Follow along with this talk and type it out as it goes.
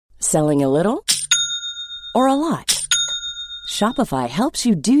Selling a little or a lot? Shopify helps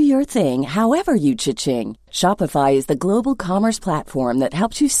you do your thing however you cha-ching. Shopify is the global commerce platform that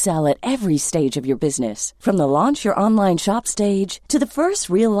helps you sell at every stage of your business. From the launch your online shop stage to the first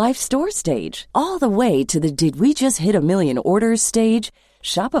real-life store stage, all the way to the did we just hit a million orders stage.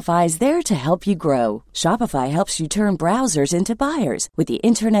 Shopify is there to help you grow. Shopify helps you turn browsers into buyers with the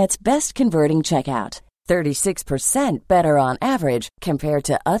internet's best converting checkout. 36% better on average compared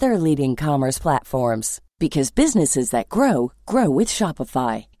to other leading commerce platforms. Because businesses that grow, grow with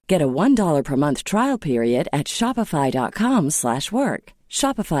Shopify. Get a $1 per month trial period at shopify.com/work.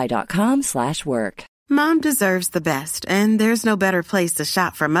 Shopify.com/work. Mom deserves the best, and there's no better place to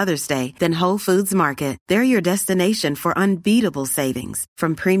shop for Mother's Day than Whole Foods Market. They're your destination for unbeatable savings,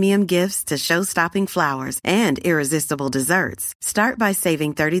 from premium gifts to show-stopping flowers and irresistible desserts. Start by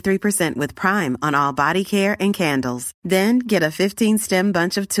saving 33% with Prime on all body care and candles. Then get a 15-stem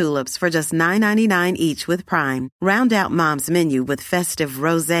bunch of tulips for just $9.99 each with Prime. Round out Mom's menu with festive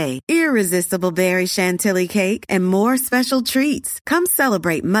rosé, irresistible berry chantilly cake, and more special treats. Come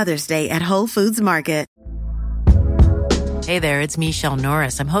celebrate Mother's Day at Whole Foods Market. Hey there, it's Michelle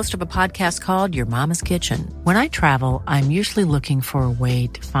Norris. I'm host of a podcast called Your Mama's Kitchen. When I travel, I'm usually looking for a way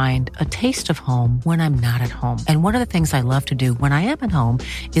to find a taste of home when I'm not at home. And one of the things I love to do when I am at home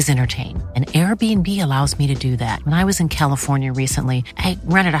is entertain. And Airbnb allows me to do that. When I was in California recently, I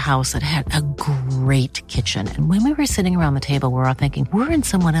rented a house that had a great kitchen. And when we were sitting around the table, we were all thinking, we're in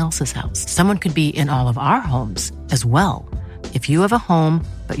someone else's house. Someone could be in all of our homes as well. If you have a home,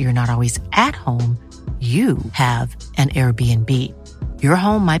 but you're not always at home, you have an Airbnb. Your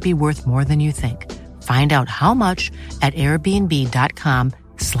home might be worth more than you think. Find out how much at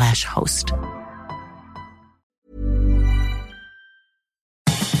airbnb.com/host.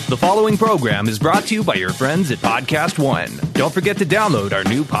 The following program is brought to you by your friends at Podcast One. Don't forget to download our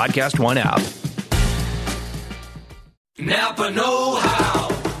new Podcast One app. Napa Know-How.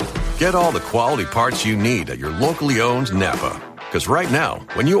 Get all the quality parts you need at your locally owned Napa. Because right now,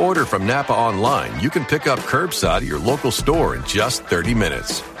 when you order from Napa online, you can pick up curbside at your local store in just 30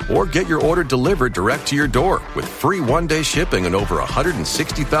 minutes. Or get your order delivered direct to your door with free one-day shipping on over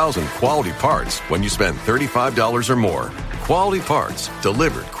 160,000 quality parts when you spend $35 or more. Quality parts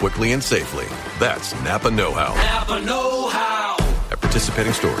delivered quickly and safely. That's Napa Know-How. Napa Know-How. At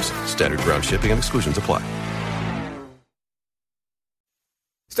participating stores, standard ground shipping and exclusions apply.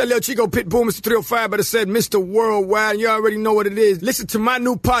 It's that little Chico Pitbull, Mr. 305, but it said Mr. Worldwide. You already know what it is. Listen to my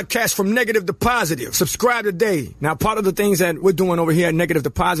new podcast, From Negative to Positive. Subscribe today. Now, part of the things that we're doing over here at Negative to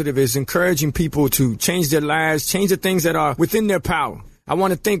Positive is encouraging people to change their lives, change the things that are within their power. I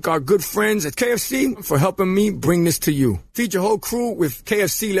want to thank our good friends at KFC for helping me bring this to you. Feed your whole crew with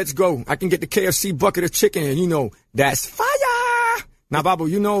KFC. Let's go. I can get the KFC bucket of chicken, and you know, that's fire. Now, Babu,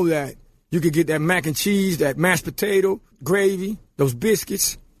 you know that you could get that mac and cheese, that mashed potato, gravy, those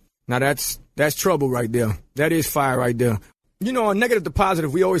biscuits. Now that's trouble right there. That is fire right there. You know, on Negative to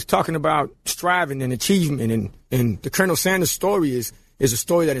Positive, we always talking about striving and achievement, and the Colonel Sanders story is a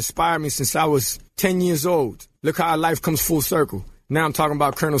story that inspired me since I was 10 years old. Look how life comes full circle. Now I'm talking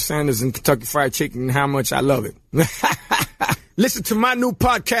about Colonel Sanders and Kentucky Fried Chicken and how much I love it. Listen to my new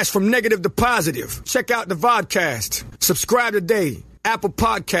podcast, From Negative to Positive. Check out the vodcast. Subscribe today. Apple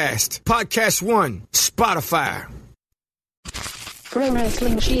Podcast, Podcast One, Spotify.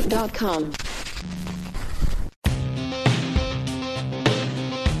 ProWrestlingSheet.com.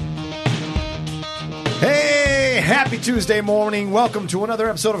 Hey, happy Tuesday morning. Welcome to another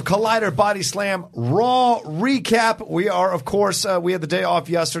episode of Collider Body Slam Raw Recap. We are, of course, we had the day off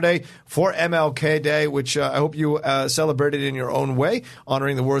yesterday for MLK Day, which I hope you celebrated in your own way,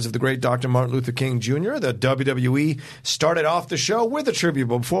 honoring the words of the great Dr. Martin Luther King Jr. The WWE started off the show with a tribute.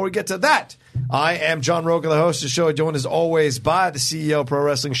 But before we get to that, I am John Roca, the host of the show, joined as always by the CEO of Pro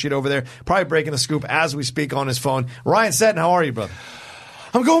Wrestling Sheet over there, probably breaking the scoop as we speak on his phone. Ryan Seton, how are you, brother?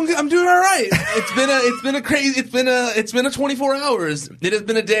 I'm doing all right. It's been a 24 hours. It has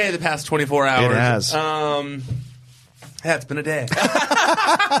been a day the past 24 hours. It has. Yeah, it's been a day.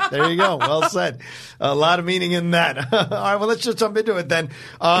 There you go. Well said. A lot of meaning in that. All right, well, let's just jump into it then.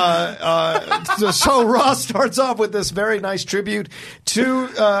 So Raw starts off with this very nice tribute to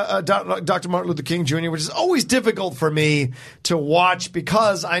Dr. Martin Luther King Jr., which is always difficult for me to watch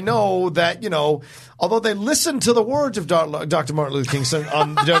because I know that, you know, although they listen to the words of Dr. Martin Luther King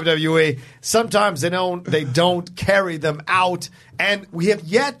on WWE, sometimes they don't carry them out. And we have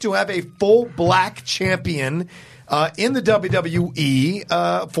yet to have a full black champion in the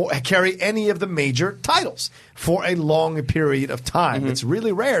WWE for carry any of the major titles for a long period of time. It's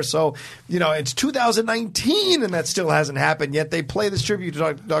really rare. So, it's 2019 and that still hasn't happened yet. They play this tribute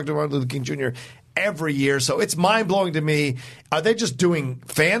to Dr. Martin Luther King Jr. every year. So it's mind-blowing to me. Are they just doing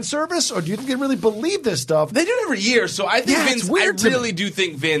fan service, or do you think they really believe this stuff? They do it every year, so I think Vince. I really do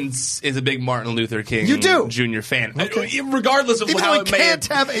think Vince is a big Martin Luther King Jr. fan. Okay. Regardless of Even how though it he can't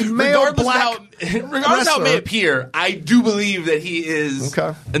have a male black regardless of how it may appear, I do believe that he is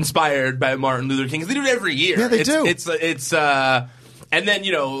inspired by Martin Luther King. Because they do it every year. Yeah, they do. It's and then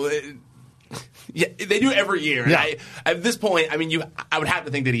yeah, they do it every year. Yeah. And at this point, I mean, I would have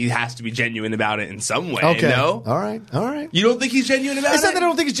to think that he has to be genuine about it in some way. Okay. No? All right. You don't think he's genuine about it? It's not that I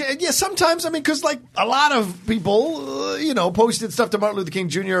don't think he's genuine. Yeah, sometimes, because a lot of people, posted stuff to Martin Luther King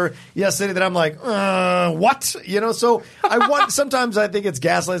Jr. yesterday that I'm like, what? So sometimes I think it's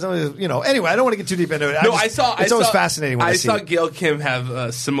gaslight. Anyway, I don't want to get too deep into it. It's always fascinating when I see saw it. Gail Kim have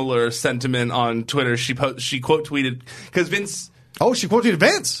a similar sentiment on Twitter. She quote tweeted, because Vince. Oh, she quoted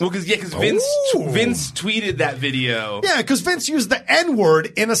Vince. Well, because Vince tweeted that video. Yeah, because Vince used the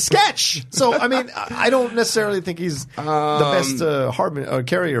N-word in a sketch. So, I don't necessarily think he's the best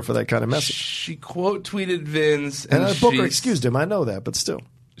carrier for that kind of message. She quote tweeted Vince. And Booker excused him. I know that, but still.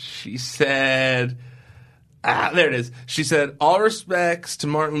 She said... there it is. She said, "All respects to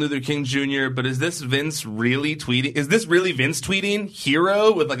Martin Luther King Jr., but is this Vince really tweeting? Is this really Vince tweeting?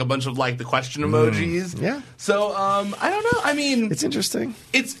 Hero with a bunch of the question emojis." Yeah. So I don't know. I mean, it's interesting.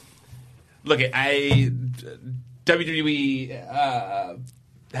 WWE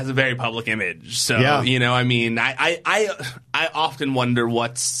has a very public image. So yeah. I often wonder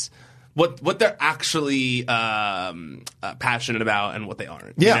what they're actually passionate about and what they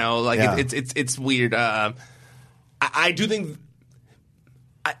aren't. Yeah. It's weird. I do think,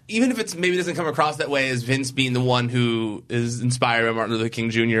 even if it's maybe doesn't come across that way as Vince being the one who is inspired by Martin Luther King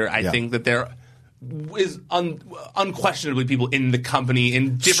Jr., I think that there is unquestionably people in the company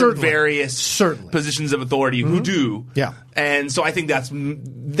in different various positions of authority who do. Yeah. And so I think that's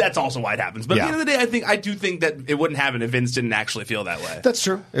also why it happens. But at the end of the day, I do think that it wouldn't happen if Vince didn't actually feel that way. That's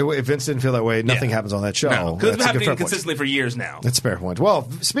true. If Vince didn't feel that way, nothing happens on that show. No, because it's been happening consistently for years now. That's a fair point. Well,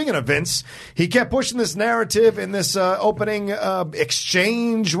 speaking of Vince, he kept pushing this narrative in this opening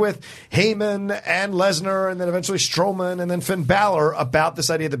exchange with Heyman and Lesnar, and then eventually Strowman, and then Finn Balor about this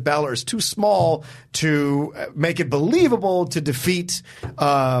idea that Balor is too small to make it believable to defeat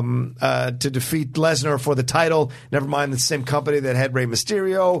Lesnar for the title. Never mind the same company that had Rey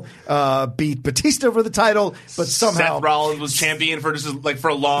Mysterio beat Batista for the title, but somehow Seth Rollins was champion for for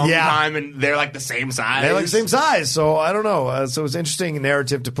a long time, and they're the same size. They're the same size, so I don't know. So it's an interesting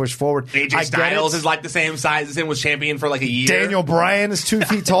narrative to push forward. AJ Styles is the same size as him, was champion for a year. Daniel Bryan is 2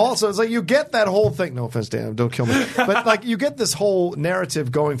 feet tall, so it's you get that whole thing. No offense, Dan, don't kill me, but you get this whole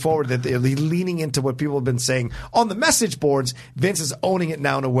narrative going forward that they're leaning into what people have been saying on the message boards. Vince is owning it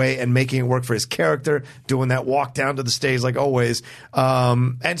now in a way and making it work for his character, doing that walk down to the stage like always.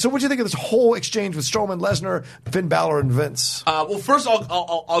 And so what do you think of this whole exchange with Strowman, Lesnar, Finn Balor, and Vince? Well, first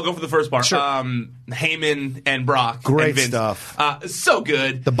I'll go for the first part. Sure. Heyman and Brock. Great and Vince. stuff. So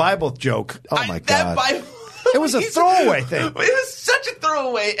good. The Bible joke. Oh my God. That Bible. It was a throwaway thing. It was such a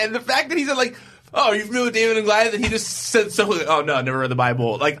throwaway, and the fact that he said "Oh, you familiar with David and Goliath?" And he just said "Oh no, I never read the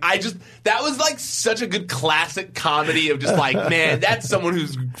Bible." That was such a good classic comedy of just man, that's someone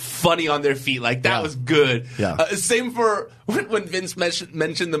who's funny on their feet. That was good. Yeah. Same for when Vince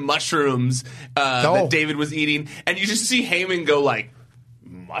mentioned the mushrooms that David was eating, and you just see Heyman go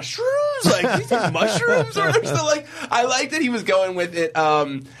mushrooms? He said mushrooms? Or so I like that he was going with it.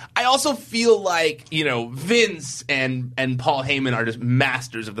 I also feel Vince and Paul Heyman are just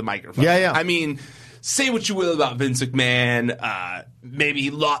masters of the microphone. Yeah. I mean, say what you will about Vince McMahon. Maybe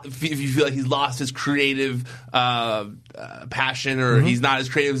if you feel like he's lost his creative passion, or he's not as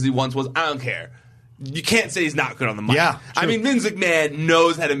creative as he once was, I don't care. You can't say he's not good on the mic. Yeah, I mean, Vince McMahon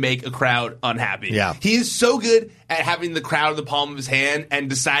knows how to make a crowd unhappy. Yeah. He is so good at having the crowd in the palm of his hand and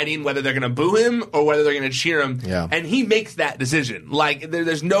deciding whether they're going to boo him or whether they're going to cheer him. Yeah. And he makes that decision.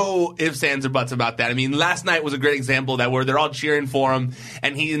 There's no ifs, ands, or buts about that. I mean, last night was a great example of that, where they're all cheering for him,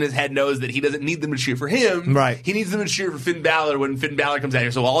 and he in his head knows that he doesn't need them to cheer for him. Right. He needs them to cheer for Finn Balor when Finn Balor comes out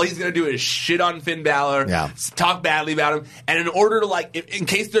here. So all he's going to do is shit on Finn Balor, talk badly about him, and in order to in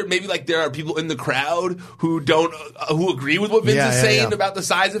case there are people in the crowd crowd who agree with what Vince is saying about the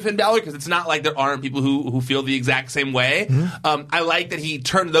size of Finn Balor, because it's not like there aren't people who feel the exact same way. I like that he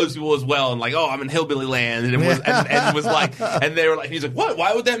turned those people as well, and like, oh, I'm in hillbilly land, and was like, and they were like, he's like, what?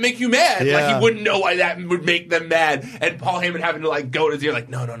 Why would that make you mad? Like, he wouldn't know why that would make them mad. And Paul Heyman having to like go to his ear, like,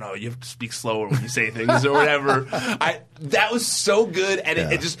 no, you have to speak slower when you say things or whatever. That was so good, and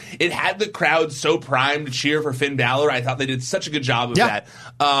it had the crowd so primed to cheer for Finn Balor. I thought they did such a good job of that.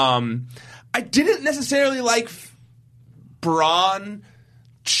 I didn't necessarily like Braun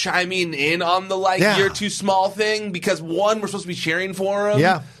chiming in on the you're too small thing, because one, we're supposed to be cheering for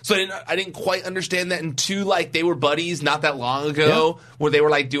him. So I didn't quite understand that, and two, like, they were buddies not that long ago where they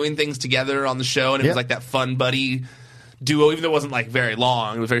were like doing things together on the show, and it was like that fun buddy duo, even though it wasn't like very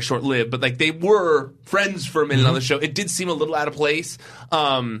long, it was very short lived, but like they were friends for a minute on the show. It did seem a little out of place.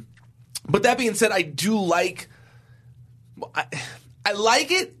 But that being said, I do like I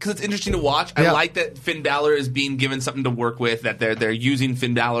like it because it's interesting to watch. I like that Finn Balor is being given something to work with, that they're using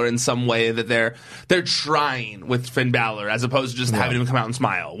Finn Balor in some way, that they're trying with Finn Balor as opposed to just having him come out and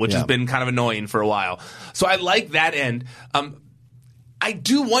smile, which has been kind of annoying for a while. So I like that end. I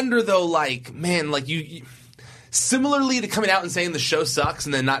do wonder though, like, man, like you similarly to coming out and saying the show sucks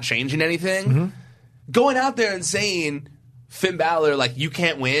and then not changing anything, going out there and saying, Finn Balor, like, you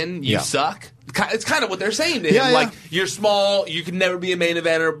can't win, you suck. It's kind of what they're saying to him. Like, you're small, you can never be a main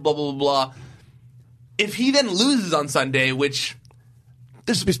eventer, blah, blah, blah, blah. If he then loses on Sunday, which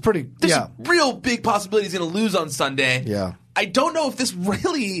there's a real big possibility he's going to lose on Sunday. I don't know if this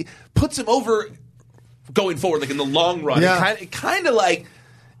really puts him over going forward, like in the long run. It kind of like...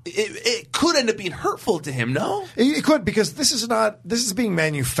 It could end up being hurtful to him, no? It could, because this is being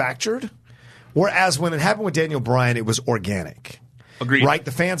manufactured, whereas when it happened with Daniel Bryan, it was organic. Agreed. Right? The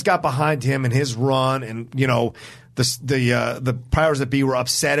fans got behind him and his run, and the powers that be were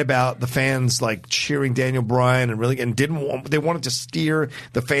upset about the fans like cheering Daniel Bryan and they wanted to steer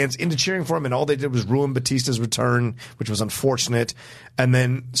the fans into cheering for him, and all they did was ruin Batista's return, which was unfortunate. And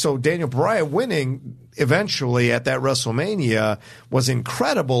then so Daniel Bryan winning eventually at that WrestleMania was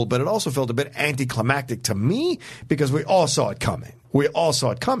incredible, but it also felt a bit anticlimactic to me because we all saw it coming.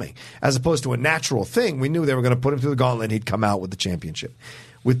 As opposed to a natural thing. We knew they were going to put him through the gauntlet and he'd come out with the championship.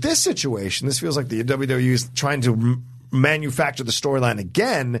 With this situation, this feels like the WWE is trying to manufacture the storyline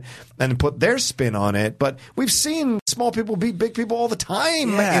again and put their spin on it. But we've seen small people beat big people all the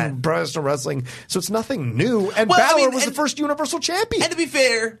time in professional wrestling, so it's nothing new. And Balor was the first Universal Champion. And to be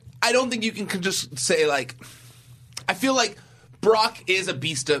fair, I don't think you can just say, like, I feel like Brock is a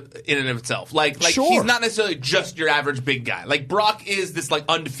beast in and of itself. Like he's not necessarily just your average big guy. Like, Brock is this like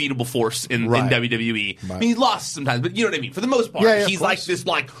undefeatable force in WWE. Right. I mean, he lost sometimes, but you know what I mean. For the most part, he's like this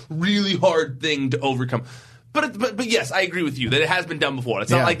like really hard thing to overcome. But yes, I agree with you that it has been done before.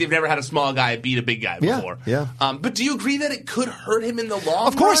 It's not like they've never had a small guy beat a big guy before. But do you agree that it could hurt him in the long run?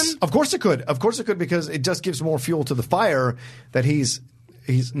 Of course it could. Of course it could, because it just gives more fuel to the fire that he's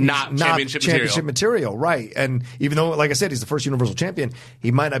not championship material, right? And even though, like I said, he's the first Universal Champion, he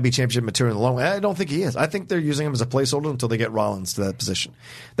might not be championship material in the long run. I don't think he is. I think they're using him as a placeholder until they get Rollins to that position.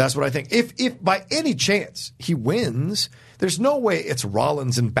 That's what I think. If by any chance he wins, there's no way it's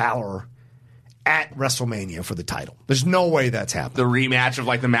Rollins and Balor at WrestleMania for the title. There's no way that's happening. The rematch of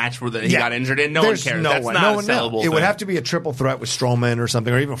like the match where he got injured in? No one cares. That's not a sellable thing. It would have to be a triple threat with Strowman or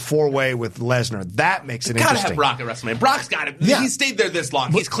something, or even a four-way with Lesnar. That makes it interesting. Gotta have Brock at WrestleMania. Brock's got it. He stayed there this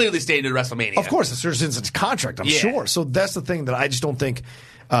long. He's clearly stayed at WrestleMania. Of course, it's since it's contract, I'm sure. So that's the thing that I just don't think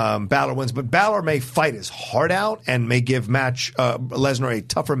Balor wins. But Balor may fight his heart out and may give Lesnar a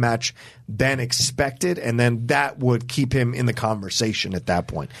tougher match than expected, and then that would keep him in the conversation at that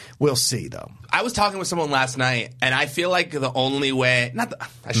point. We'll see, though. I was talking with someone last night, and I feel like the only way,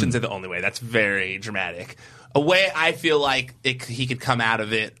 I shouldn't say the only way, that's very dramatic. A way I feel like he could come out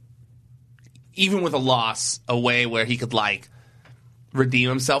of it, even with a loss, a way where he could like redeem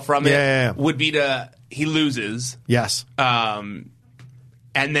himself from it, would be he loses. Yes. And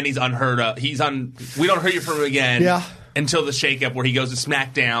then he's unheard of. We don't hear from him again until the shakeup where he goes to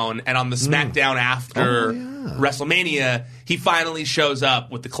SmackDown, and on the SmackDown after WrestleMania, he finally shows up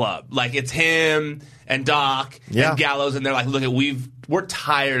with the club. Like, it's him and Doc and Gallows, and they're like, look, we're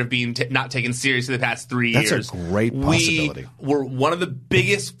tired of being not taken seriously the past 3 years. That's a great possibility. We're one of the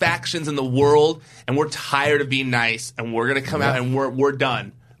biggest factions in the world, and we're tired of being nice, and we're going to come out and we're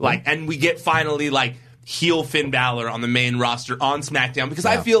done. Like, and we get finally like heel Finn Balor on the main roster on SmackDown, because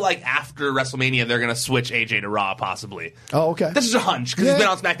I feel like after WrestleMania they're going to switch AJ to Raw, possibly. Oh, okay. This is a hunch, because he's been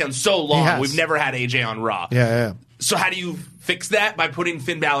on SmackDown so long. We've never had AJ on Raw. So how do you fix that? By putting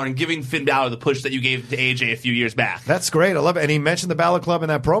Finn Balor and giving Finn Balor the push that you gave to AJ a few years back. That's great. I love it. And he mentioned the Balor Club in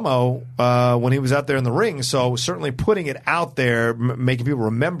that promo when he was out there in the ring. So certainly putting it out there, making people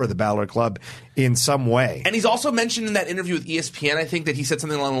remember the Balor Club in some way. And he's also mentioned in that interview with ESPN, I think, that he said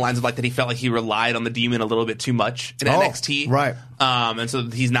something along the lines of like that he felt like he relied on the Demon a little bit too much in NXT. Right. And so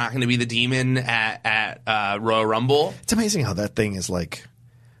he's not going to be the Demon at Royal Rumble. It's amazing how that thing is like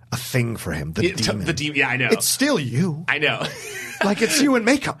a thing for him. The Demon. The Demon. Yeah, I know. It's still you. I know. Like it's you in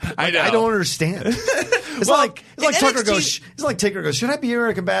makeup. Like, I know. I don't understand. It's like Tucker goes. It's like Taker goes. Should I be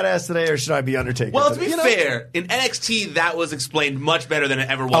American Badass today or should I be Undertaker? Well, today? to be fair, in NXT that was explained much better than it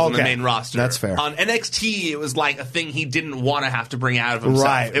ever was on the main roster. That's fair. On NXT, it was like a thing he didn't want to have to bring out of himself.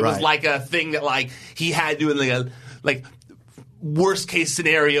 Right, it was like a thing that like he had to in like worst case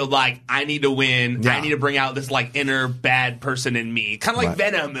scenario, like I need to win. Yeah. I need to bring out this like inner bad person in me, kind of like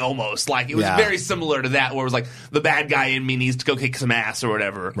Venom almost. Like it was very similar to that, where it was like the bad guy in me needs to go kick some ass or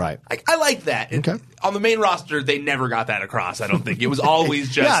whatever. Right. I like that. Okay. On the main roster, they never got that across. I don't think it was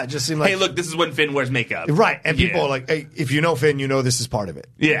always just it just seemed like, hey, look, this is when Finn wears makeup. Right, and people are like, hey, if you know Finn, you know this is part of it.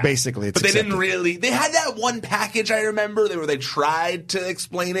 Yeah, basically, it's but they accepted. didn't really. They had that one package I remember where they tried to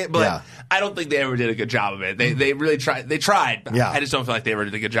explain it, but I don't think they ever did a good job of it. They really tried. They tried. Yeah. I just don't feel like they ever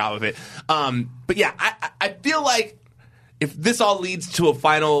did a good job of it. But yeah, I feel like if this all leads to a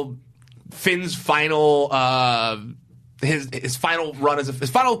final Finn's final. His final run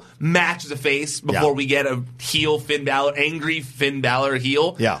his final match as a face before we get a heel Finn Balor, angry Finn Balor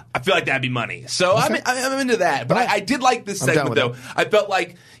heel. Yeah, I feel like that'd be money. So I'm into that. But I did like this segment though. I felt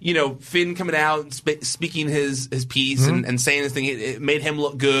like Finn coming out and speaking his piece and saying this thing. It made him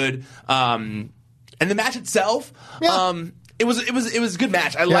look good. And the match itself, it was a good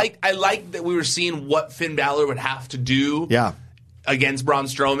match. I liked that we were seeing what Finn Balor would have to do. Against Braun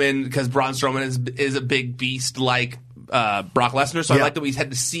Strowman, because Braun Strowman is a big beast like Brock Lesnar, so I like that we had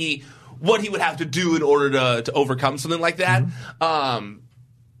to see what he would have to do in order to overcome something like that. But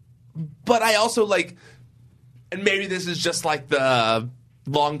I also like, and maybe this is just like the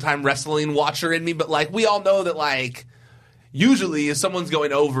longtime wrestling watcher in me, but like we all know that like usually if someone's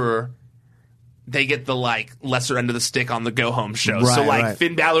going over, they get the like lesser end of the stick on the go home show. Right, so like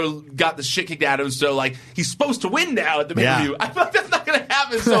Finn Balor got the shit kicked out of him, so like he's supposed to win now at the pay-per-view. I feel like that's not gonna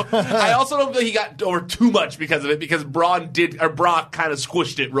happen. So I also don't feel he got over too much because of it, because Brock kind of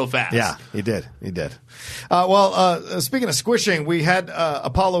squished it real fast. Yeah, he did. Speaking of squishing, we had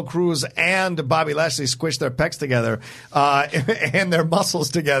Apollo Crews and Bobby Lashley squish their pecs together and their muscles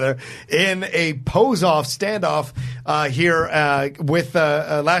together in a pose-off standoff here with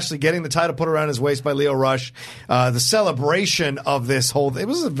Lashley getting the title put around his waist by Lio Rush. The celebration of this whole thing, it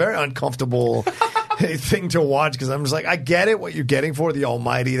was a very uncomfortable thing to watch, because I'm just like, I get it, what you're getting for the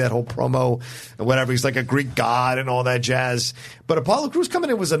Almighty, that whole promo, whatever. He's like a Greek god and all that jazz. But Apollo Crews coming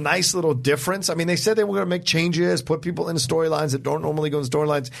in was a nice little difference. I mean, they said they were going to make changes, put people in storylines that don't normally go in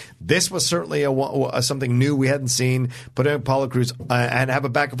storylines. This was certainly something new we hadn't seen. Put in Apollo Crews and have a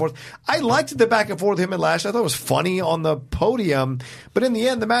back and forth. I liked the back and forth with him and Lashley. I thought it was funny on the podium. But in the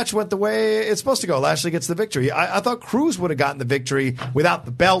end, the match went the way it's supposed to go. Lashley gets the victory. I thought Crews would have gotten the victory without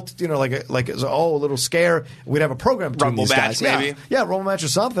the belt. Like it was a little scare. We'd have a program between Rumble these match, guys. maybe. Yeah, Rumble match or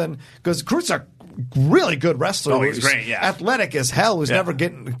something. Because Crews are really good wrestler. Oh, he's great, yeah. Athletic as hell, who's never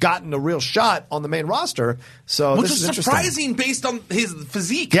gotten a real shot on the main roster. So which this is interesting. Surprising based on his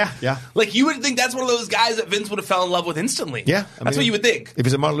physique. Yeah. Like you would think that's one of those guys that Vince would have fell in love with instantly. Yeah. That's what you would think. If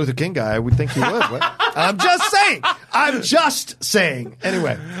he's a Martin Luther King guy, I would think he would. Right? I'm just saying.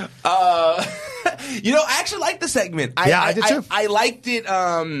 Anyway. I actually liked the segment. I did too. I liked it.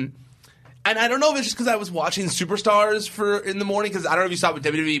 And I don't know if it's just because I was watching Superstars in the morning, because I don't know if you saw, but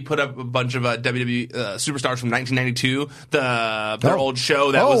WWE put up a bunch of WWE Superstars from 1992, their old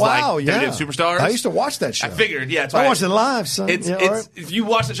show that was like WWE Superstars. I used to watch that show. I figured, I watched it live, son. If you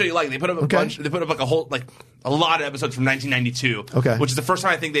watch the show, you like it. They put up a bunch. They put up like a lot of episodes from 1992. Which is the first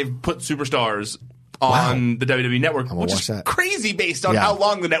time I think they've put Superstars on the WWE Network, which is crazy based on how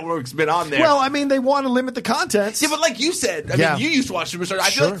long the network's been on there. Well, I mean, they want to limit the contents. Yeah, but like you said, I mean, you used to watch Superstars. I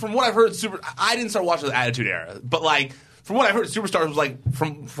feel like from what I've heard, I didn't start watching the Attitude Era, but like from what I've heard, Superstars was like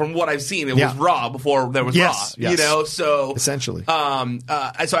from what I've seen, it was Raw before there was Raw. Yes. So essentially, so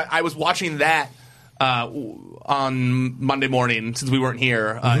I was watching that on Monday morning since we weren't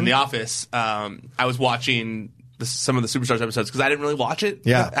here in the office. I was watching some of the Superstars episodes because I didn't really watch it.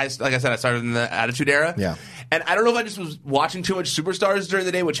 Yeah. Like I said, I started in the Attitude Era. Yeah. And I don't know if I just was watching too much Superstars during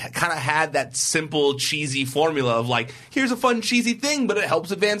the day, which kind of had that simple, cheesy formula of like, here's a fun, cheesy thing, but it helps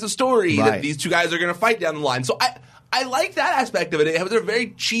advance a story that these two guys are going to fight down the line. So I like that aspect of it. It had a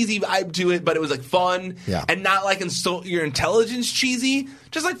very cheesy vibe to it, but it was like fun and not like insult your intelligence cheesy,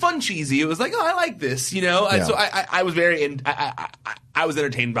 just like fun cheesy. It was like, oh, I like this, you know? So I was I was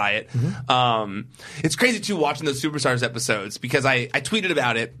entertained by it. It's crazy too watching those Superstars episodes because I tweeted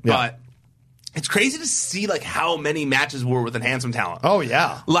about it, but it's crazy to see like how many matches were with enhancement talent. Oh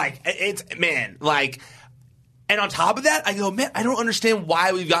yeah. Like and on top of that, I go, man, I don't understand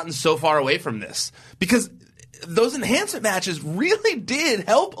why we've gotten so far away from this. Because those enhancement matches really did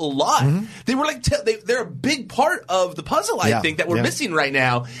help a lot. They were like, they're a big part of the puzzle, I think, that we're missing right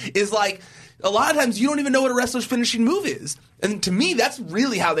now. Is like, a lot of times you don't even know what a wrestler's finishing move is. And to me, that's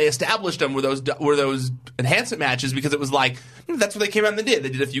really how they established them were those enhancement matches, because it was like, that's what they came out and they did. They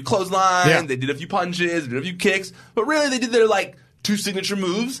did a few clotheslines, they did a few punches, they did a few kicks, but really they did their like 2 signature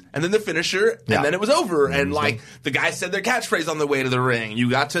moves, and then the finisher, and then it was over. And, like, the guys said their catchphrase on the way to the ring. You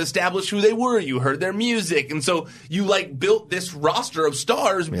got to establish who they were. You heard their music. And so you, like, built this roster of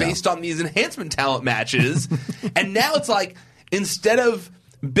stars based on these enhancement talent matches. And now it's like, instead of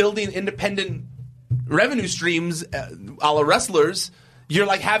building independent revenue streams a la wrestlers, you're,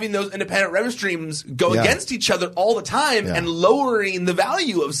 like, having those independent revenue streams go against each other all the time and lowering the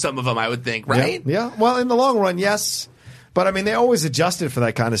value of some of them, I would think, right? Yeah. Well, in the long run, yes. But, I mean, they always adjusted for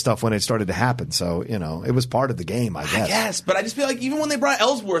that kind of stuff when it started to happen. So, you know, it was part of the game, I guess. Yes, but I just feel like even when they brought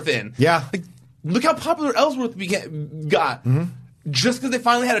Ellsworth in, like, look how popular Ellsworth got. Just because they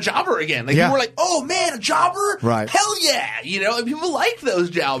finally had a jobber again. Like, people were like, oh, man, a jobber? Right. Hell yeah. You know, and people liked those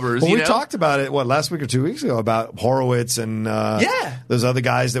jobbers. Well, we talked about it, last week or 2 weeks ago, about Horowitz and those other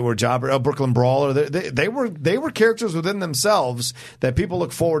guys that were jobber, Brooklyn Brawler. They were characters within themselves that people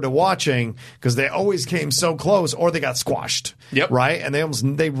look forward to watching because they always came so close, or they got squashed. Right? And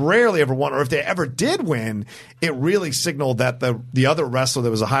they rarely ever won, or if they ever did win, it really signaled that the other wrestler that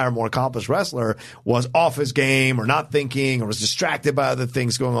was a higher, more accomplished wrestler was off his game or not thinking or was distracted by other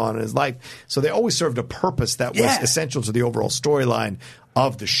things going on in his life. So they always served a purpose that was essential to the overall storyline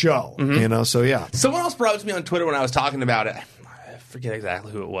of the show. You know, so Someone else brought it to me on Twitter when I was talking about it. I forget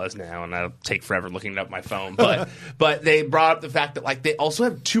exactly who it was now, and I'll take forever looking it up on my phone. But they brought up the fact that like they also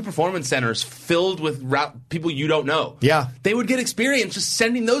have 2 performance centers filled with people you don't know. Yeah. They would get experience just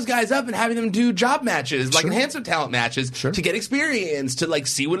sending those guys up and having them do job matches, like enhancement talent matches, to get experience, to like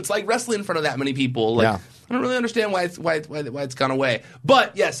see what it's like wrestling in front of that many people. Like, I don't really understand why it's gone away.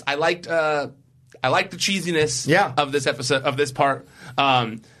 But yes, I liked the cheesiness of this episode, of this part.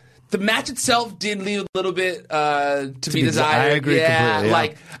 The match itself did leave a little bit to be desired. I agree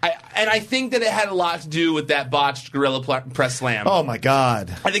completely. I think that it had a lot to do with that botched gorilla press slam. Oh my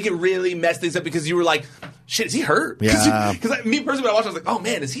God! I think it really messed things up because you were like, "Shit, is he hurt?" Yeah. Because me personally, when I watched, I was like, "Oh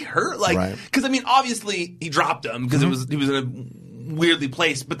man, is he hurt?" Like, because I mean, obviously he dropped him because he was in a weirdly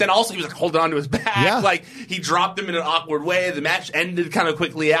placed, but then also he was like holding on to his back. Like he dropped him in an awkward way. The match ended kind of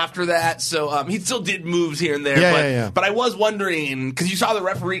quickly after that, so he still did moves here and there. But I was wondering because you saw the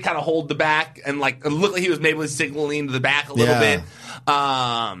referee kind of hold the back and like it looked like he was maybe signaling to the back a little bit.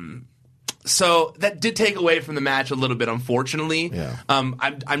 So that did take away from the match a little bit, unfortunately.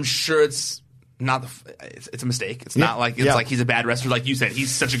 I'm sure it's not it's a mistake. It's not like like he's a bad wrestler, like you said.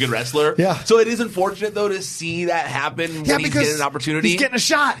 He's such a good wrestler. So it is unfortunate though to see that happen when he's getting an opportunity. He's getting a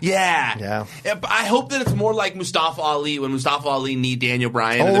shot. I hope that it's more like Mustafa Ali when Mustafa Ali kneed Daniel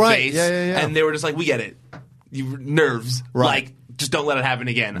Bryan in the face, and they were just like, "We get it, you nerves, like." Just don't let it happen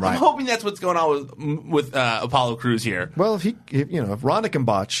again. I'm hoping that's what's going on with Apollo Crews here. Well, if Ronda can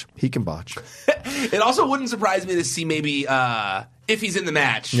botch, he can botch. It also wouldn't surprise me to see maybe if he's in the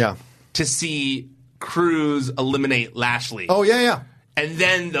match. To see Crews eliminate Lashley. Oh, yeah. And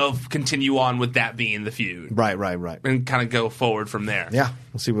then they'll continue on with that being the feud. Right. And kind of go forward from there. Yeah.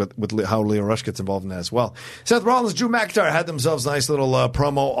 We'll see how Leo Rush gets involved in that as well. Seth Rollins, Drew McIntyre had themselves a nice little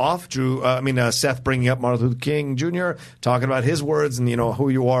promo off. Seth bringing up Martin Luther King Jr., talking about his words and, who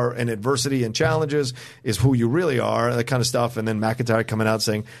you are in adversity and challenges is who you really are, that kind of stuff. And then McIntyre coming out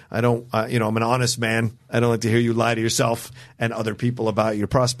saying, I'm an honest man. I don't like to hear you lie to yourself and other people about your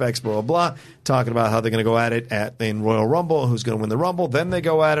prospects, blah, blah, blah. Talking about how they're going to go at it in Royal Rumble, who's going to win the Rumble. Then they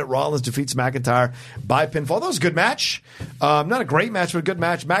go at it. Rollins defeats McIntyre by pinfall. That was a good match. Not a great match, but a good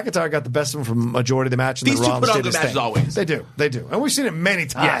match. McIntyre got the best of him for the majority of the match. And These two put on good matches always. They do. And we've seen it many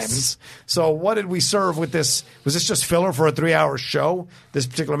times. Yes. So what did we serve with this? Was this just filler for a 3-hour show? This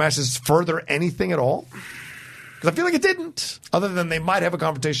particular match, does it further anything at all? Because I feel like it didn't. Other than they might have a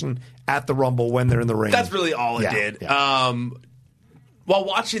confrontation at the Rumble when they're in the ring. That's really all it did. Yeah. While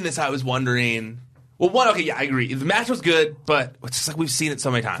watching this, I was wondering... Well, I agree. The match was good, but it's just like we've seen it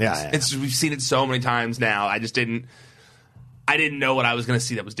so many times. Yeah. We've seen it so many times now. I just didn't... I didn't know what I was going to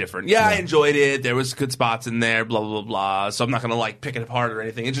see that was different. Yeah, I enjoyed it. There was good spots in there, blah, blah, blah. So I'm not going to, like, pick it apart or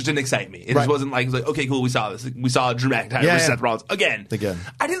anything. It just didn't excite me. It just wasn't like, okay, cool, we saw this. We saw Drew McIntyre versus Seth Rollins. Again.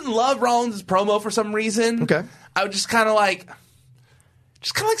 I didn't love Rollins' promo for some reason. Okay. I was just kind of like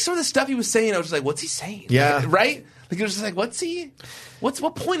some of the stuff he was saying. I was just like, what's he saying? Yeah. Like, right? Like, it was just like,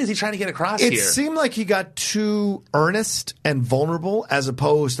 what point is he trying to get across here? It seemed like he got too earnest and vulnerable as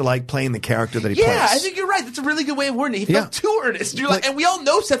opposed to like playing the character that he plays. Yeah, I think you're right. That's a really good way of wording it. He felt too earnest. You're like, and we all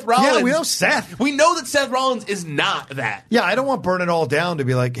know Seth Rollins. Yeah, we know Seth. We know that Seth Rollins is not that. Yeah, I don't want Burn It All Down to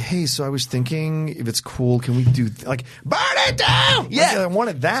be like, hey, so I was thinking if it's cool, can we do like Burn It Down? Yeah. Like, I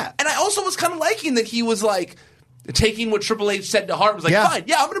wanted that. And I also was kind of liking that he was like taking what Triple H said to heart, was like, fine,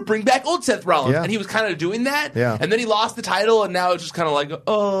 I'm going to bring back old Seth Rollins. And he was kind of doing that. Yeah. And then he lost the title, and now it's just kind of like,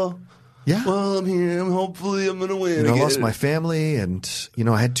 well, I'm here. Hopefully I'm going to win. I lost my family, and,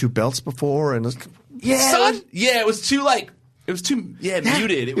 I had 2 belts before. And it was too,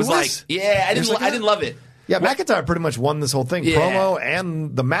 muted. It was I didn't love it. Yeah, McIntyre pretty much won this whole thing. Promo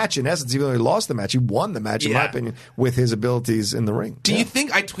and the match, in essence, even though he lost the match, he won the match, in my opinion, with his abilities in the ring. Do you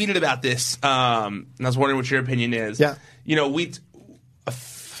think, I tweeted about this, and I was wondering what your opinion is. Yeah. A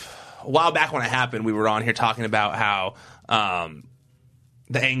while back when it happened, we were on here talking about how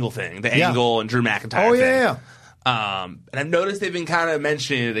the Angle thing, Angle and Drew McIntyre thing. And I've noticed they've been kind of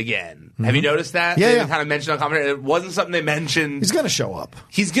mentioning it again. Have you noticed that? Yeah, they've been kind of mentioned on commentary. It wasn't something they mentioned. He's going to show up.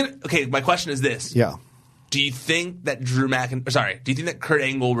 Okay, my question is this. Yeah. Do you think that do you think that Kurt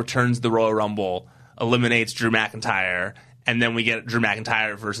Angle returns the Royal Rumble, eliminates Drew McIntyre, and then we get Drew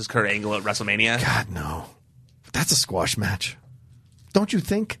McIntyre versus Kurt Angle at WrestleMania? God, no. That's a squash match. Don't you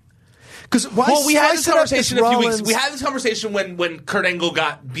think? We had this conversation a few weeks. We had this conversation when Kurt Angle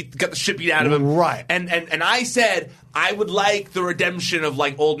got the shit beat out of him, right? And I said I would like the redemption of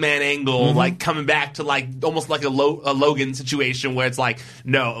like old man Angle, like coming back to like almost like a Logan situation where it's like,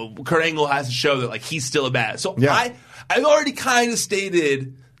 no, Kurt Angle has to show that like he's still a badass. So I've already kind of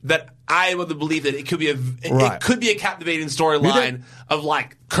stated that I have the belief that it could be a captivating storyline of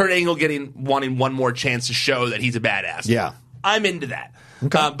like Kurt Angle wanting one more chance to show that he's a badass. Yeah, I'm into that.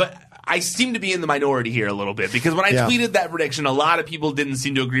 Okay. But I seem to be in the minority here a little bit because when I tweeted that prediction, a lot of people didn't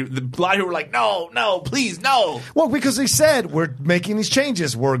seem to agree. A lot of people were like, no, please, no. Well, because they said, we're making these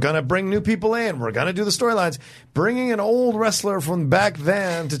changes. We're going to bring new people in. We're going to do the storylines. Bringing an old wrestler from back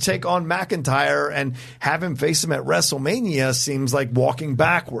then to take on McIntyre and have him face him at WrestleMania seems like walking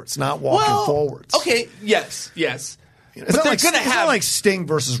backwards, not walking forwards. Okay, yes. It's not like Sting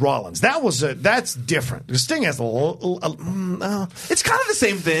versus Rollins. That's different. Sting has it's kind of the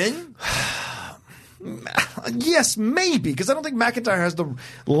same thing. Yes, maybe, because I don't think McIntyre has the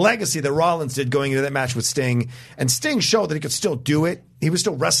legacy that Rollins did going into that match with Sting. And Sting showed that he could still do it. He was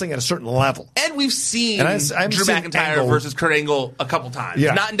still wrestling at a certain level. And we've seen Drew McIntyre versus Kurt Angle a couple times.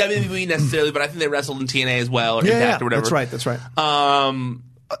 Yeah. Not in WWE necessarily, but I think they wrestled in TNA as well, or Impact or whatever. That's right.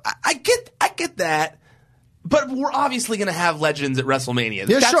 I get that. But we're obviously going to have legends at WrestleMania.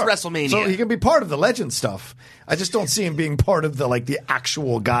 Yeah, That's sure. WrestleMania. So he can be part of the legend stuff. I just don't see him being part of the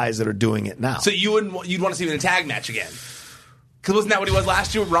actual guys that are doing it now. So you'd want to see him in a tag match again? Because wasn't that what he was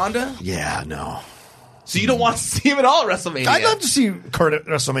last year with Ronda? Yeah, no. So you don't want to see him at all at WrestleMania? I'd love to see Kurt at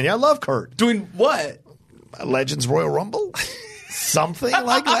WrestleMania. I love Kurt. Doing what? Legends Royal Rumble? Something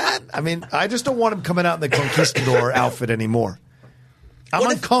like that? I mean, I just don't want him coming out in the Conquistador outfit anymore. I'm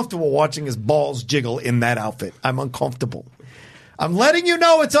uncomfortable watching his balls jiggle in that outfit. I'm uncomfortable. I'm letting you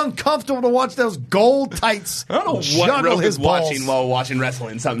know it's uncomfortable to watch those gold tights. I don't know what Roke is watching while watching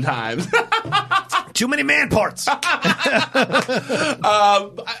wrestling sometimes. Too many man parts. I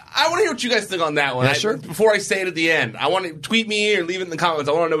want to hear what you guys think on that one. Yeah, sure. Before I say it at the end, I want to tweet me or leave it in the comments.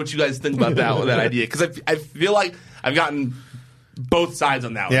 I want to know what you guys think about that idea. Because I feel like I've gotten both sides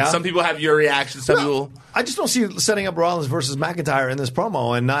on that one. Yeah. Some people have your reaction. Some people... I just don't see setting up Rollins versus McIntyre in this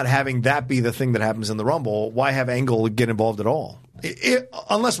promo and not having that be the thing that happens in the Rumble. Why have Angle get involved at all?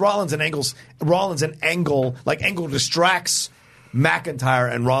 Unless Rollins and Angle, like Angle distracts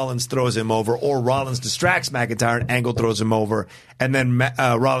McIntyre and Rollins throws him over, or Rollins distracts McIntyre and Angle throws him over, and then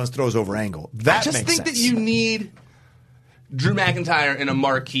Rollins throws over Angle. That makes sense. I just think that you need Drew McIntyre in a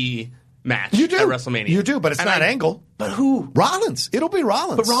marquee match at WrestleMania. You do, but it's not Angle. But who? Rollins. It'll be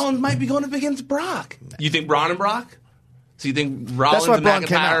Rollins. But Rollins might be going up against Brock. You think Braun and Brock? So you think Rollins and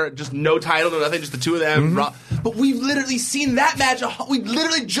McIntyre, just no title, no nothing, just the two of them? Mm-hmm. But we've literally seen that match. We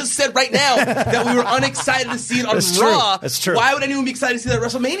literally just said right now that we were unexcited to see it on Raw. That's true. Why would anyone be excited to see that at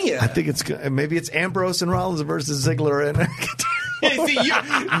WrestleMania? I think maybe it's Ambrose and Rollins versus Ziggler and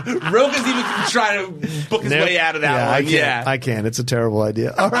Roga's even trying to book his way out of that one. I can't. It's a terrible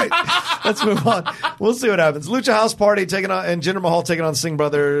idea. All right. Let's move on. We'll see what happens. Lucha House Party and Jinder Mahal taking on Singh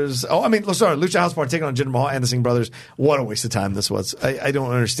Brothers. Lucha House Party taking on Jinder Mahal and the Singh Brothers. What a waste of time this was. I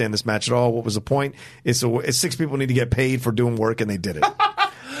don't understand this match at all. What was the point? It's 6 people need to get paid for doing work, and they did it.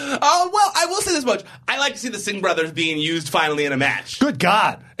 Well, I will say this much. I like to see the Singh Brothers being used finally in a match. Good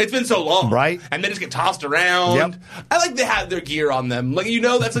God. It's been so long. Right. And they just get tossed around. Yep. I like they have their gear on them. Like,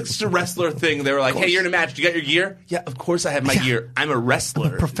 that's like just a wrestler thing. They were like, hey, you're in a match. You got your gear? Yeah, of course I have my gear. I'm a wrestler.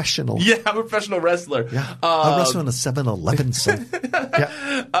 I'm a professional. Yeah, I'm a professional wrestler. Yeah. I wrestle in a 7-Eleven.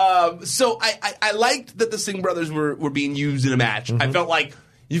 So I liked that the Singh Brothers were being used in a match. Mm-hmm. I felt like,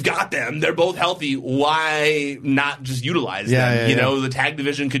 you've got them. They're both healthy. Why not just utilize them? The tag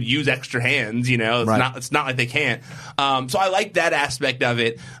division could use extra hands. It's not like they can't. So I like that aspect of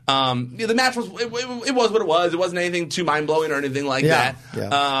it. The match was it was what it was. It wasn't anything too mind blowing or anything like that.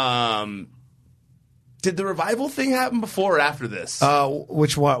 Yeah. Did the revival thing happen before or after this?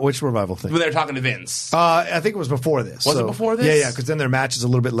 Which revival thing? When they were talking to Vince. I think it was before this. Was it before this? Yeah, because then their match is a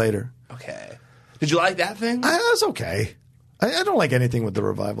little bit later. Okay. Did you like that thing? It was okay. I don't like anything with the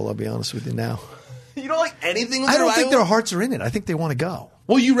revival, I'll be honest with you now. You don't like anything with the revival? I don't think their hearts are in it. I think they want to go.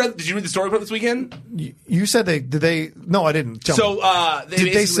 Well, did you read the story about this weekend? You said no, I didn't.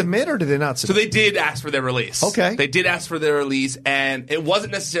 Did they submit or did they not submit? So they did ask for their release. Okay. They did ask for their release, and it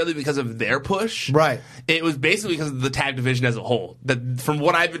wasn't necessarily because of their push. Right. It was basically because of the tag division as a whole. From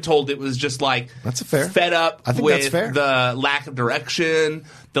what I've been told, it was just like that's fair. Fed up I think with that's fair. The lack of direction,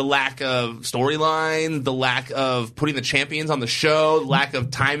 the lack of storyline, the lack of putting the champions on the show, the lack of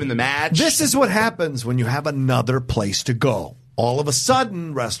time in the match. This is what happens when you have another place to go. All of a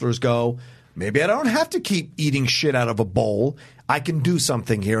sudden, wrestlers go, maybe I don't have to keep eating shit out of a bowl. I can do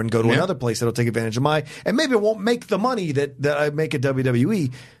something here and go to another place that'll take advantage of and maybe it won't make the money that I make at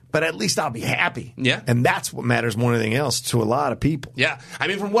WWE, but at least I'll be happy. Yeah. And that's what matters more than anything else to a lot of people. Yeah. I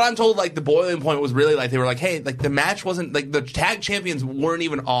mean, from what I'm told, like, the boiling point was really, like, they were like, hey, like, the match wasn't, like, the tag champions weren't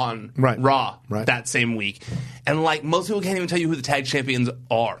even on Raw that same week. And, like, most people can't even tell you who the tag champions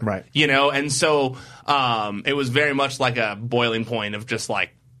are. Right. And so it was very much like a boiling point of just,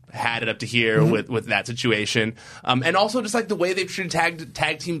 like, had it up to here with that situation. And also just like the way they've treated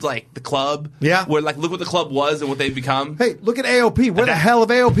tag teams like the Club. Yeah. Where like look what the Club was and what they've become. Hey, look at AOP. Where the hell have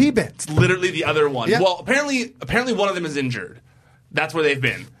AOP been? It's literally the other one. Yeah. Well, apparently one of them is injured. That's where they've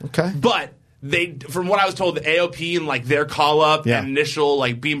been. Okay. But from what I was told, the AOP and like their call up and initial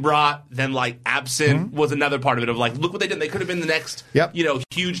like being brought, then like absent was another part of it. Of like, look what they did. They could have been the next,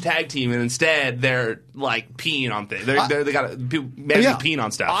 huge tag team, and instead they're like peeing on things. They got peeing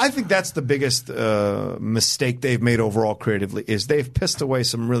on stuff. I think that's the biggest mistake they've made overall creatively is they've pissed away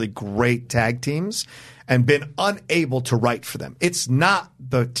some really great tag teams and been unable to write for them. It's not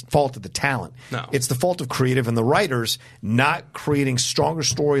the fault of the talent. No. It's the fault of creative and the writers not creating stronger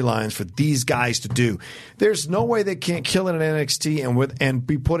storylines for these guys to do. There's no way they can't kill it in NXT and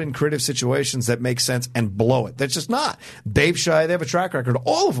be put in creative situations that make sense and blow it. That's just not. They have a track record,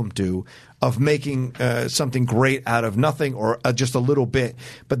 all of them do, of making something great out of nothing or just a little bit.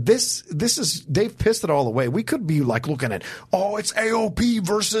 But this is, they've pissed it all away. We could be like looking at, it's AOP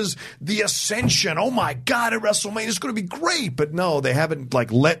versus the Ascension. Oh my God, at WrestleMania it's going to be great. But no, they haven't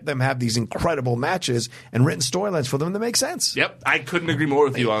like let them have these incredible matches and written storylines for them that make sense. Yep, I couldn't agree more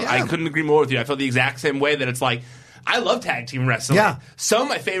with you. I couldn't agree more with you. I felt the exact same way that it's like, I love tag team wrestling. Yeah. Some of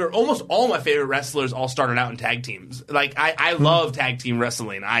my favorite, almost all my favorite wrestlers all started out in tag teams. Like, I love tag team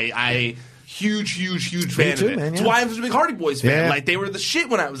wrestling. I huge fan of it. Man, That's why I was a big Hardy Boys fan. Yeah. Like, they were the shit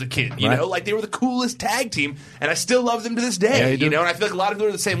when I was a kid, you know? Like, they were the coolest tag team, and I still love them to this day, you know? And I feel like a lot of people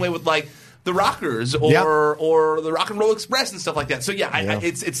are the same way with, like, the Rockers or the Rock and Roll Express and stuff like that. So,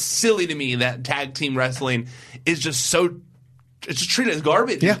 it's silly to me that tag team wrestling is just so... It's just treated as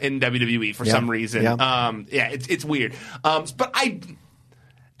garbage in WWE for some reason. Yeah. It's weird. But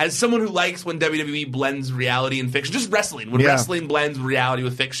as someone who likes when WWE blends reality and fiction, just wrestling, when wrestling blends reality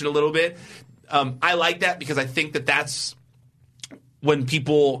with fiction a little bit, I like that because I think that that's when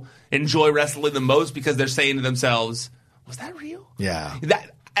people enjoy wrestling the most because they're saying to themselves, was that real? Yeah.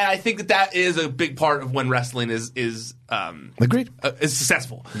 And I think that is a big part of when wrestling is agreed is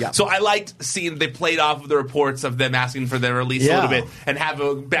successful. Yeah. So I liked seeing they played off of the reports of them asking for their release a little bit and have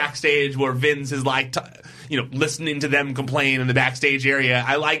a backstage where Vince is like, listening to them complain in the backstage area.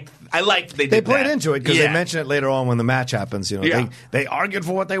 I liked they played into it because they mention it later on when the match happens. They argued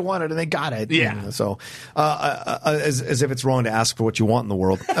for what they wanted and they got it. Yeah. So as if it's wrong to ask for what you want in the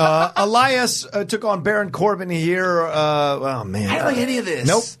world. Elias took on Baron Corbin here. Oh man, I don't like any of this.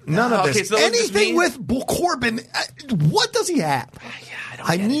 Nope, none of this. So anything with Corbin. What does he have? Yeah,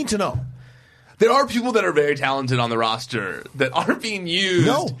 I need to know. there are people that are very talented on the roster that aren't being used.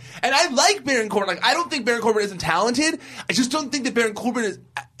 No. And I like Baron Corbin. Like, I don't think Baron Corbin isn't talented. I just don't think that Baron Corbin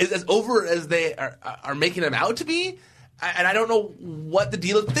is as over as they are making him out to be. And I don't know what the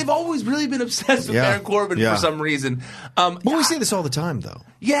deal is, but they've always really been obsessed with Baron Corbin for some reason. But we say this all the time, though.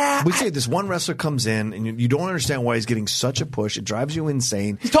 Yeah. We say this one wrestler comes in, and you don't understand why he's getting such a push. It drives you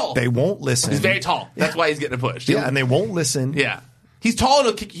insane. He's tall. They won't listen. He's very tall. That's why he's getting a push. Yeah, and they won't listen. Yeah. He's tall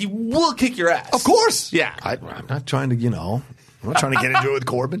and he will kick your ass. Of course. Yeah. I'm not trying to, I'm not trying to get into it with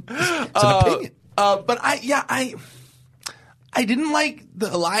Corbin. It's an opinion. But I didn't like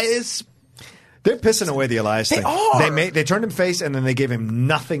the Elias. They're pissing away the Elias thing. They are. They turned him face, and then they gave him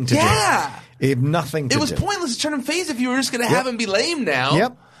nothing to do. Yeah. They have nothing to do. It was pointless to turn him face if you were just going to have him be lame now.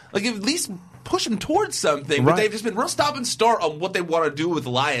 Yep. Like, at least push him towards something. But they've just been real stop and start on what they want to do with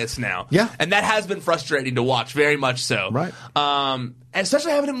Elias now. Yeah. And that has been frustrating to watch, very much so. Right. And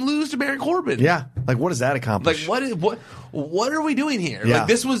especially having him lose to Baron Corbin. Yeah. Like, what does that accomplish? Like, what are we doing here? Yeah. Like,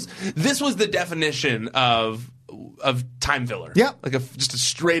 this was the definition of time filler. Yeah. Like just a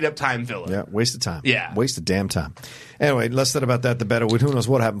straight up time filler. Yeah, waste of time. Yeah. Waste of damn time. Anyway, less said about that, the better. Who knows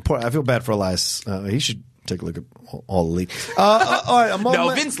what happened. I feel bad for Elias. He should take a look at all the league. All right, no,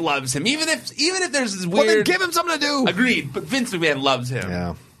 Vince loves him. Even if there's this weird... Well, then give him something to do. Agreed. But Vince McMahon loves him.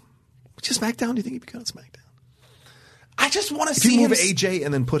 Yeah. Just SmackDown? Do you think he'd be good on SmackDown? I just want to If see you him... move AJ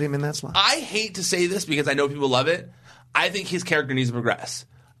and then put him in that slot. I hate to say this because I know people love it. I think his character needs to progress.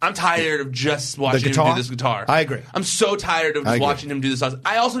 I'm tired of just watching him do this guitar. I agree. I'm so tired of just watching him do this.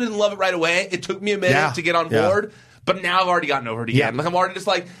 I also didn't love it right away. It took me a minute to get on board, but now I've already gotten over it again. Yeah. Like, I'm already just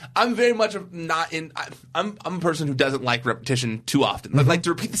like, I'm very much not in. I'm a person who doesn't like repetition too often. Like, like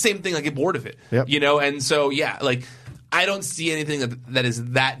to repeat the same thing, I get bored of it. Yep. And so like I don't see anything that is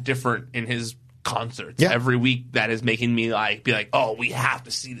that different in his concerts every week that is making me be like, oh, we have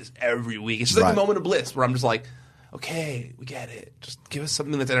to see this every week. It's just like a moment of bliss where I'm just like, okay, we get it. Just give us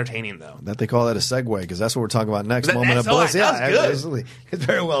something that's entertaining, though. That they call that a segue because that's what we're talking about next. Moment of bliss. Yeah, that's good. Absolutely. It's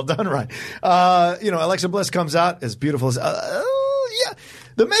very well done, right? Alexa Bliss comes out as beautiful as. Yeah.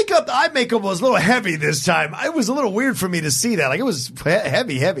 The eye makeup was a little heavy this time. It was a little weird for me to see that. Like, it was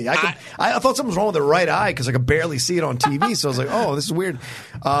heavy. I thought something was wrong with the right eye because I could barely see it on TV. So I was like, oh, this is weird.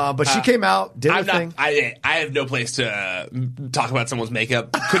 But she came out, did her thing. I have no place to talk about someone's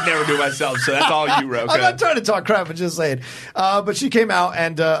makeup. Could never do it myself. So that's all you, Roka. I'm not trying to talk crap. I'm just saying. But she came out,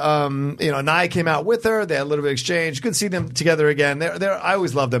 and Nia came out with her. They had a little bit of exchange. Good to see them together again. I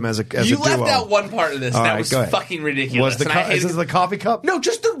always loved them as a duo. You left out one part of this that was fucking ridiculous. Is this the coffee cup? No,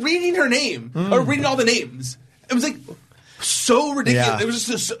 just the reading her name or reading all the names. It was like so ridiculous. Yeah. It was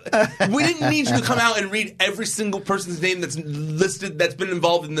just we didn't need you to come out and read every single person's name that's listed that's been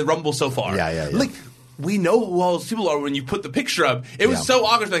involved in the Rumble so far. Yeah. Like, we know who all those people are when you put the picture up. It was so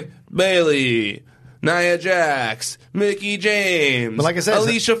awkward. Like Bayley, Nia Jax, Mickie James, but like I said,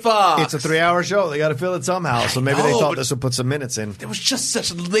 Alicia Fox. It's a 3-hour show. They got to fill it somehow. So maybe they thought this would put some minutes in. It was just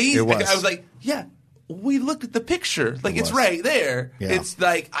such lazy. It was. I was like, yeah. We looked at the picture. Like, it's right there. Yeah. It's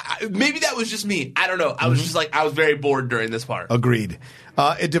like, maybe that was just me. I don't know. I was just like, I was very bored during this part. Agreed.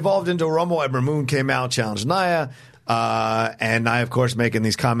 It devolved into a Rumble. Ember Moon came out, challenged Nia. And Nia, of course, making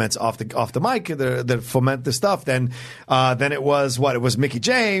these comments off the mic that foment the stuff. Then it was what? It was Mickie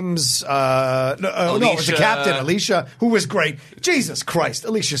James. No, it was the captain, Alicia, who was great. Jesus Christ,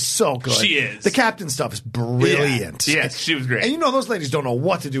 Alicia's so good. She is. The captain stuff is brilliant. Yeah. Yes, she was great. And those ladies don't know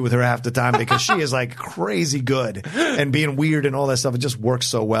what to do with her half the time because she is like crazy good and being weird and all that stuff. It just works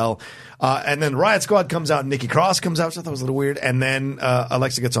so well. And then Riot Squad comes out, and Nikki Cross comes out, which I thought was a little weird. And then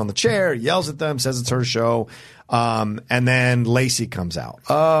Alexa gets on the chair, yells at them, says it's her show. And then Lacey comes out.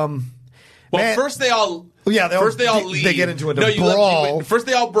 First they all leave. They get into a brawl. First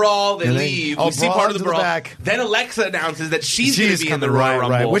they all brawl. They leave. We see part of the brawl. Back. Then Alexa announces that she's going to be in the Royal Rumble,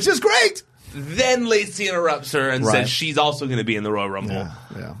 right, which is great. Then Lacey interrupts her and says she's also going to be in the Royal Rumble.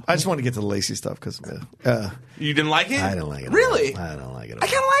 Yeah. I just want to get to the Lacey stuff because you didn't like it. I didn't like it. Really? I don't like it. I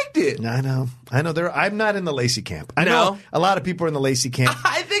kind of liked it. I know. I'm not in the Lacey camp. I know a lot of people are in the Lacey camp.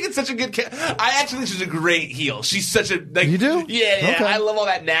 I think it's such a good camp. I actually think she's a great heel. She's such a you do? Yeah. Okay. I love all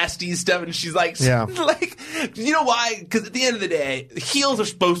that nasty stuff, and she's like, like, you know why? Because at the end of the day, heels are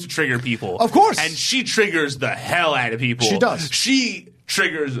supposed to trigger people, of course, and she triggers the hell out of people. She does. She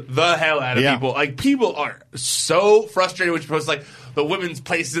triggers the hell out of people. Like, people are so frustrated when she posts like the women's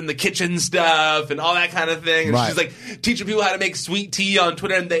places in the kitchen stuff and all that kind of thing. And she's like teaching people how to make sweet tea on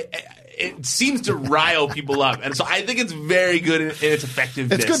Twitter, and it seems to rile people up. And so I think it's very good in its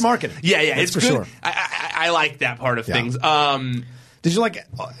effectiveness. It's good marketing. Yeah, it's for good. Sure. I like that part of things. Did you like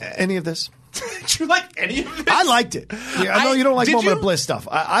any of this? Did you like any of it? I liked it. Yeah, I know you don't like Moment you? of Bliss stuff.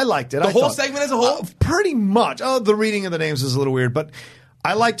 I liked it. The whole segment as a whole? Pretty much. Oh, the reading of the names is a little weird, but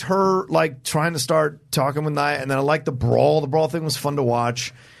I liked her like trying to start talking with Nia, and then I liked the brawl. The brawl thing was fun to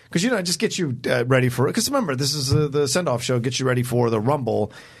watch because it just gets you ready for it. Because remember, this is the send-off show, gets you ready for the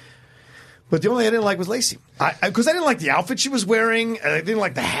Rumble. But the only thing I didn't like was Lacey. Because I didn't like the outfit she was wearing. And I didn't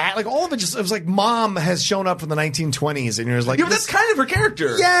like the hat. Like, all of it it was like mom has shown up from the 1920s. And you're like, yeah, but that's kind of her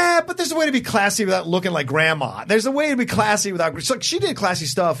character. Yeah, but there's a way to be classy without looking like grandma. There's a way to be classy without. Like, she did classy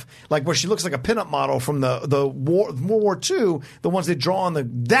stuff, like where she looks like a pinup model from the World War II, the ones they draw on the.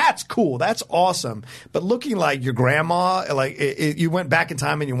 That's cool. That's awesome. But looking like your grandma, like you went back in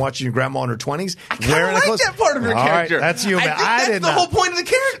time and you're watching your grandma in her 20s. I kind of like that part of her character. Right, that's you, man. I think that's the whole point of the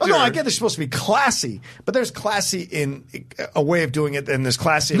character. Oh, no, I get they're supposed to be classy, but there's classy in a way of doing it, and there's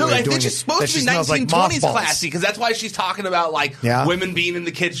classy in a way of doing it. No, I think she's supposed to be 1920s classy, because that's why she's talking about women being in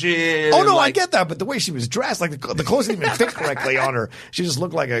the kitchen. Oh, no, I get that, but the way she was dressed, like the clothes didn't even fit correctly on her. She just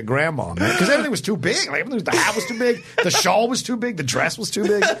looked like a grandma, man, because everything was too big. Like, the hat was too big, the shawl was too big, the dress was too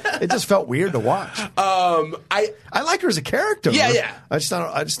big. It just felt weird to watch. I like her as a character. Yeah. I just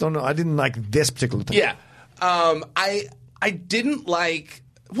don't know. I didn't like this particular thing. Yeah. I didn't like.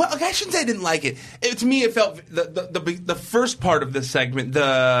 Well, I shouldn't say I didn't like it. To me, it felt the first part of this segment,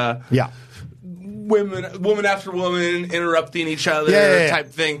 woman after woman interrupting each other type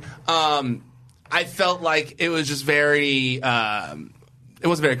thing. I felt like it was just very. It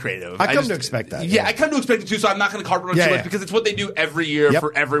wasn't very creative. I come to expect that. Yeah, I come to expect it too. So I'm not going to carpet on too much because it's what they do every year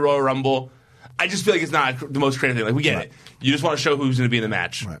for every Royal Rumble. I just feel like it's not the most creative thing. Like, we get it. You just want to show who's going to be in the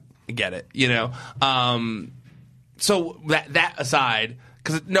match. Right. I get it. So that aside,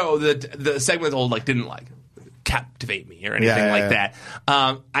 because the segment as a whole didn't captivate me or anything that.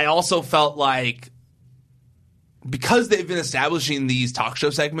 I also felt like because they've been establishing these talk show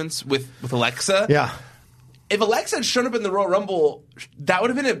segments with Alexa. Yeah. If Alexa had shown up in the Royal Rumble, that would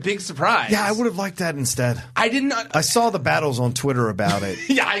have been a big surprise. Yeah, I would have liked that instead. I did not. I saw the battles on Twitter about it.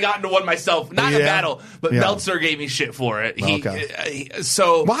 Yeah, I got into one myself. Not a battle, but Meltzer gave me shit for it.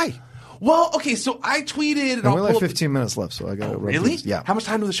 So why? Well, okay, so I tweeted. And we only have 15 minutes left, so I got to really? Yeah. How much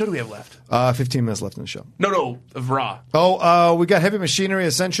time of the show do we have left? 15 minutes left in the show. No, of Raw. Oh, we got Heavy Machinery,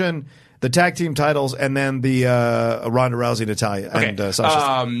 Ascension, the tag team titles, and then the Ronda Rousey, Natalya, and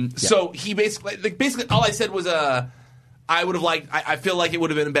Sasha. So he basically all I said was I would have liked. I feel like it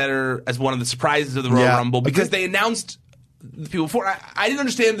would have been better as one of the surprises of the Royal Rumble because they announced the people before. I didn't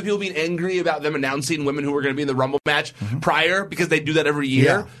understand the people being angry about them announcing women who were going to be in the Rumble match prior because they do that every year.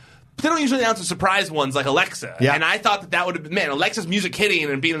 Yeah. But they don't usually announce the surprise ones like Alexa. Yeah. And I thought that would have been, Alexa's music hitting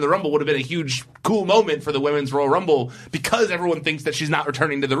and being in the Rumble would have been a huge, cool moment for the Women's Royal Rumble because everyone thinks that she's not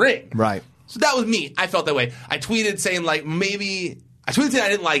returning to the ring. Right. So that was me. I felt that way. I tweeted saying, I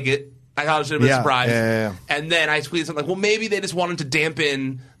didn't like it. I thought it should have been a surprise. Yeah. And then I tweeted something like, maybe they just wanted to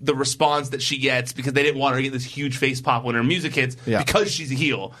dampen the response that she gets because they didn't want her to get this huge face pop when her music hits because she's a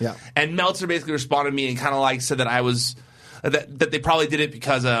heel. Yeah. And Meltzer basically responded to me and kind of said that I was... That they probably did it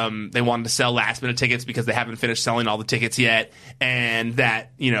because they wanted to sell last-minute tickets because they haven't finished selling all the tickets yet. And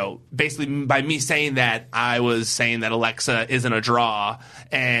that, basically by me saying that, I was saying that Alexa isn't a draw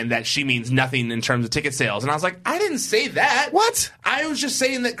and that she means nothing in terms of ticket sales. And I was like, I didn't say that. What? I was just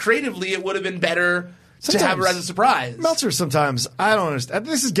saying that creatively it would have been better to have her as a surprise. Meltzer sometimes, I don't understand.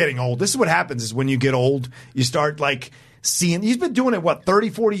 This is getting old. This is what happens is when you get old, you start seeing, he's been doing it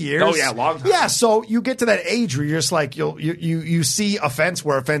 30, 40 years. Oh yeah, long time. Yeah, so you get to that age where you're just like you see offense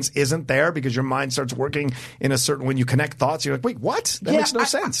where offense isn't there because your mind starts working in a certain, when you connect thoughts, you're like, wait, what? That makes no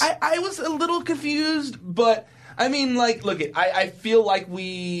sense. I was a little confused, but I mean, I feel like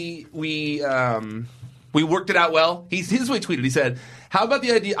we worked it out well. Here's what he tweeted. He said, how about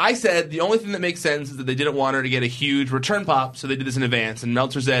the idea? I said the only thing that makes sense is that they didn't want her to get a huge return pop, so they did this in advance. And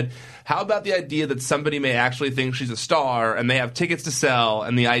Meltzer said, how about the idea that somebody may actually think she's a star and they have tickets to sell,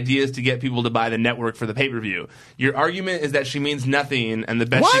 and the idea is to get people to buy the network for the pay-per-view? Your argument is that she means nothing and the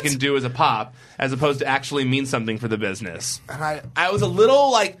best she can do is a pop, as opposed to actually mean something for the business. And I was a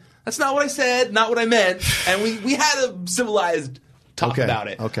little that's not what I said, not what I meant. And we had a civilized talk about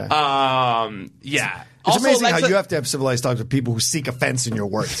it. Okay. Yeah. It's also, amazing how you have to have civilized talks with people who seek offense in your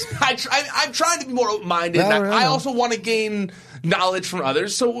words. I'm trying to be more open-minded. I also want to gain knowledge from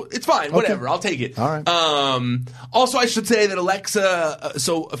others, so it's fine. Whatever. I'll take it. All right. Also, I should say that Alexa,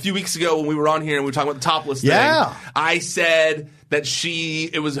 so a few weeks ago when we were on here and we were talking about the topless thing, I said that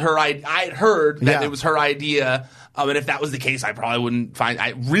it was her idea. I had heard that it was her idea. And if that was the case, I probably wouldn't find. I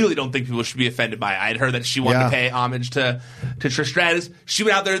really don't think people should be offended by it. I had heard that she wanted to pay homage to Trish Stratus. She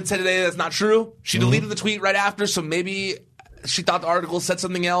went out there and said today that's not true. She deleted the tweet right after, so maybe she thought the article said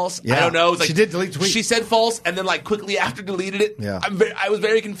something else. Yeah. I don't know. It was like, she did delete the tweet. She said false and then like quickly after deleted it. Yeah. I was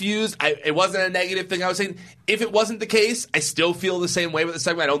very confused. It wasn't a negative thing I was saying. If it wasn't the case, I still feel the same way with the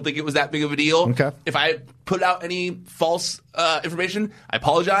segment. I don't think it was that big of a deal. Okay. If I put out any false information, I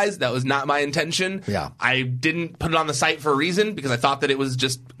apologize. That was not my intention. Yeah. I didn't put it on the site for a reason because I thought that it was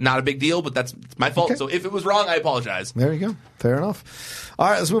just not a big deal, but that's my fault. Okay. So if it was wrong, I apologize. There you go. Fair enough. All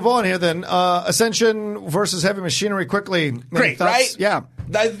right, let's move on here then. Ascension versus Heavy Machinery quickly. Great, right? Yeah.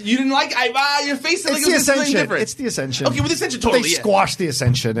 You didn't like your face is like it was something different. It's the Ascension. Okay, with the Ascension, totally. They squashed the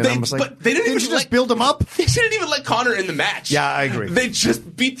Ascension, and I was like, but they didn't even just build them up? They didn't even let Connor in the match. Yeah, I agree. They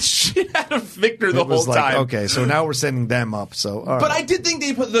just beat the shit out of Victor the whole time. Okay, so now we're sending them up. So, all right. But I did think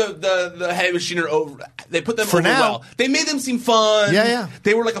they put the Heavy Machinery over. They put them For over now. well. They made them seem fun. Yeah.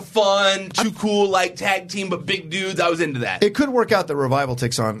 They were like a fun, too cool like tag team, but big dudes. I was into that. It could work out that Revival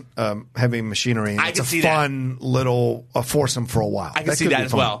takes on Heavy Machinery. And I it's can a see fun little foursome for a while. I can see that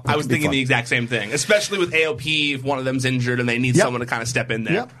as well. I was thinking the exact same thing, especially with AOP if one of them's injured and they need someone to kind of step in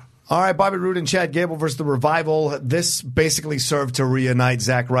there. Yep. All right, Bobby Roode and Chad Gable versus the Revival. This basically served to reunite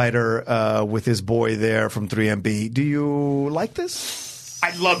Zack Ryder with his boy there from 3MB. Do you like this?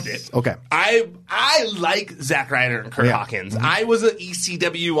 I loved it. Okay. I like Zack Ryder and Kurt Hawkins. Mm-hmm. I was an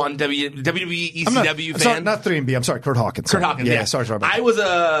WWE on WWE ECW fan. Sorry, not 3MB. I'm sorry, Kurt Hawkins. Kurt Hawkins, yeah. Sorry about that. I was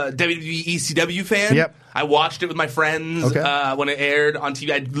a WWE ECW fan. Yep. I watched it with my friends when it aired on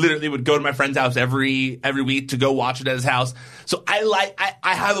TV. I literally would go to my friend's house every week to go watch it at his house. So I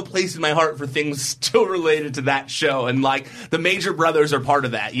have a place in my heart for things still related to that show. And like the Major Brothers are part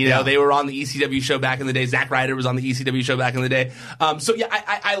of that. You know, they were on the ECW show back in the day. Zack Ryder was on the ECW show back in the day. So yeah,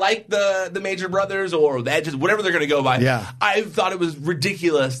 I like the Major Brothers or the Edges, whatever they're going to go by. Yeah. I thought it was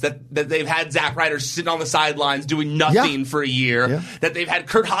ridiculous that they've had Zack Ryder sitting on the sidelines doing nothing for a year. Yeah. That they've had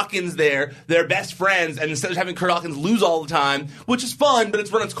Kurt Hawkins there, their best friends, and instead of having Kurt Hawkins lose all the time, which is fun, but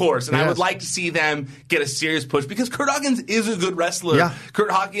it's run its course. And I would like to see them get a serious push because Kurt Hawkins is a good wrestler. Yeah.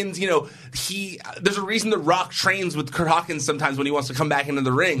 Kurt Hawkins, you know, there's a reason that Rock trains with Kurt Hawkins sometimes when he wants to come back into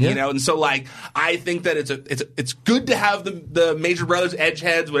the ring, you know? And so like I think that it's good to have the Major Brothers,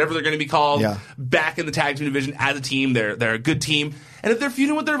 Edgeheads, whatever they're going to be called, back in the tag team division as a team. They're a good team. And if they're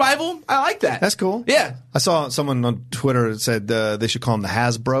feuding with the Revival, I like that. That's cool. Yeah. I saw someone on Twitter that said they should call them the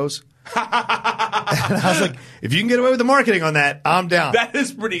Hasbros. And I was like, if you can get away with the marketing on that, I'm down. That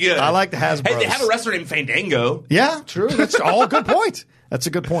is pretty good. I like the Hasbros. Hey, they have a wrestler named Fandango. Yeah, true. That's all a good point. That's a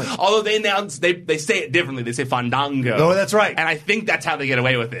good point. Although they say it differently. They say Fandango. Oh, that's right. And I think that's how they get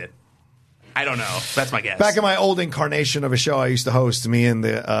away with it. I don't know. That's my guess. Back in my old incarnation of a show I used to host, me and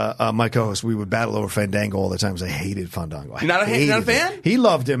my co-host, we would battle over Fandango all the time because I hated Fandango. You're not a fan? He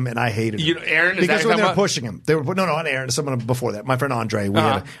loved him, and I hated him. You know, Aaron, is because that when they were pushing him, they were not Aaron. Someone before that, my friend Andre.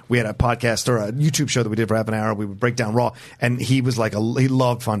 We had a podcast or a YouTube show that we did for half an hour. We would break down Raw, and he was like, he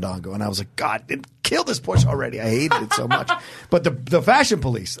loved Fandango, and I was like, God, kill this push already. I hated it so much. But the Fashion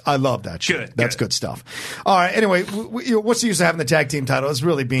Police, I love that shit. That's good stuff. All right. Anyway, what's the use of having the tag team title? It's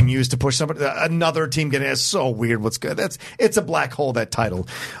really being used to push somebody, another team getting it. It's so weird. What's good? It's a black hole, that title.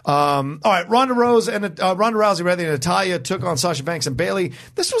 All right. Ronda Rousey and Natalya took on Sasha Banks and Bayley.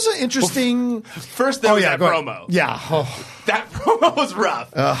 This was an interesting. First, there was that promo. Yeah. Oh. That promo was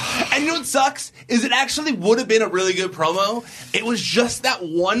rough. And you know what sucks? Is it actually would have been a really good promo. It was just that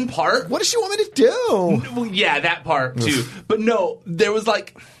one part. What does she want me to do? Well, yeah, that part too. But no, there was a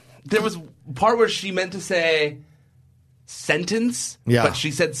part where she meant to say sentence, but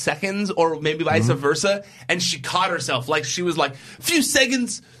she said seconds, or maybe vice versa, and she caught herself. Like she was like, few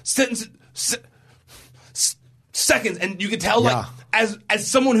seconds, sentence, seconds, and you could tell like as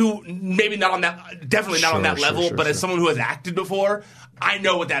someone who maybe not on that, definitely not on that level, but as someone who has acted before, I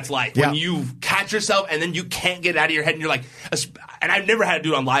know what that's like when you catch yourself and then you can't get it out of your head and you're like, and I've never had to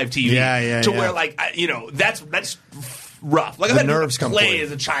do it on live TV where like you know that's rough. Like I've had nerves to play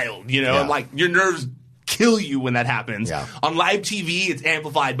as a child, you know, and like your nerves kill you when that happens. Yeah. On live TV, it's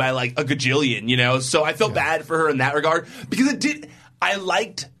amplified by like a gajillion, you know. So I felt bad for her in that regard because I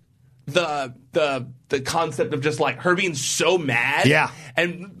liked the concept of just like her being so mad. Yeah.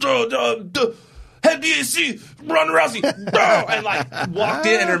 And head DAC, Ronda Rousey, and like walked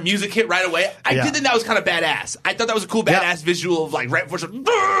in and her music hit right away. I did think that was kind of badass. I thought that was a cool badass visual of like right before she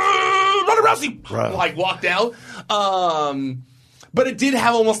Ronda Rousey like walked out. But it did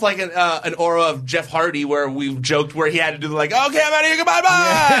have almost like an aura of Jeff Hardy, where we've joked where he had to do like, okay, I'm out of here, goodbye,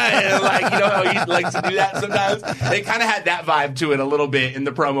 bye. And like, you know how he likes to do that sometimes? It kind of had that vibe to it a little bit in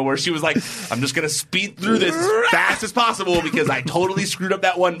the promo where she was like, I'm just going to speed through this as fast as possible because I totally screwed up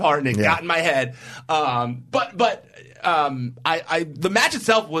that one part and it got in my head. But the match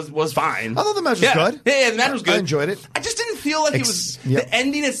itself was fine. I thought the match was good. Yeah, the match was good. I enjoyed it. I just didn't feel like it was the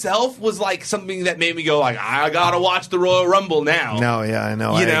ending itself was like something that made me go like, I gotta watch the Royal Rumble now. No, yeah, I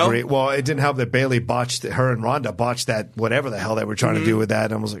know. I agree. Well, it didn't help that Bayley her and Ronda botched that whatever the hell they were trying to do with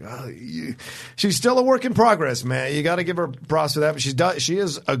that. And I was like, she's still a work in progress, man. You got to give her props for that. But she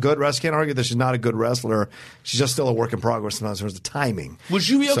is a good wrestler. Can't argue that she's not a good wrestler. She's just still a work in progress in terms of the timing. Would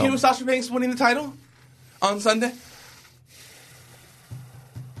you be okay with Sasha Banks winning the title on Sunday?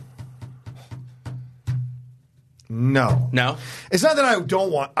 No. It's not that I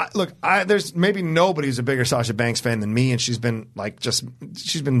don't want. There's maybe nobody who's a bigger Sasha Banks fan than me, and she's been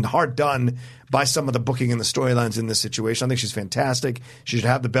hard done by some of the booking and the storylines in this situation. I think she's fantastic. She should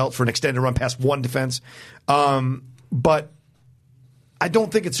have the belt for an extended run past one defense. But I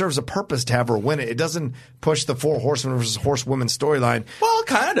don't think it serves a purpose to have her win it. It doesn't push the 4 horsemen versus horsewomen storyline. Well, it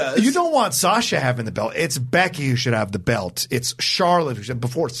kind of does. You don't want Sasha having the belt. It's Becky who should have the belt. It's Charlotte who should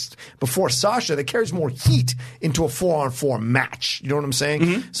before Sasha. That carries more heat into a 4-on-4 match. You know what I'm saying?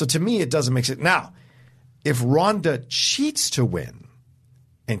 Mm-hmm. So to me, it doesn't make sense. Now, if Ronda cheats to win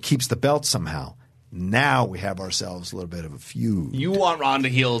and keeps the belt somehow, now we have ourselves a little bit of a feud. You want Ronda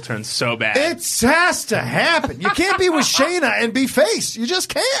heel turn so bad. It has to happen. You can't be with Shayna and be face. You just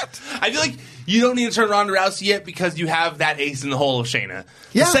can't. I feel like you don't need to turn Ronda Rousey yet because you have that ace in the hole of Shayna.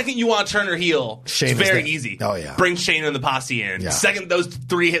 Yeah. The second you want to turn her heel, Shayna's it's very easy. Oh, yeah. Bring Shayna and the posse in. Yeah. The second those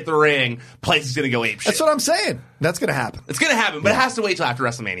 3 hit the ring, place is going to go apeshit. That's what I'm saying. That's going to happen. It's going to happen, but it has to wait till after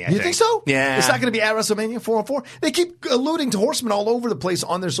WrestleMania, You think so? Yeah. It's not going to be at WrestleMania 4-on-4? They keep alluding to horsemen all over the place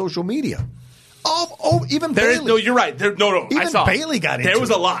on their social media. Even Bayley. No, you're right. Even I saw Bayley got into it. There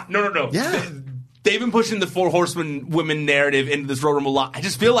was a lot. No. Yeah. They've been pushing the 4 horsemen women narrative into this Royal Rumble a lot. I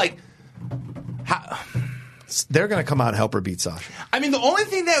just feel like they're going to come out and help her beat Sasha. I mean, the only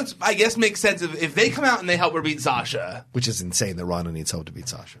thing that I guess makes sense if they come out and they help her beat Sasha, which is insane that Ronda needs help to beat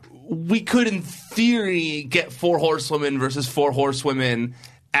Sasha. We could, in theory, get 4 horsewomen versus 4 horsewomen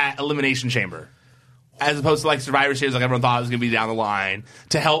at Elimination Chamber. As opposed to like Survivor Series, like everyone thought it was going to be down the line,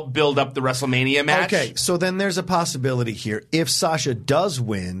 to help build up the WrestleMania match. Okay, so then there's a possibility here. If Sasha does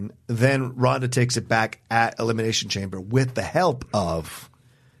win, then Ronda takes it back at Elimination Chamber with the help of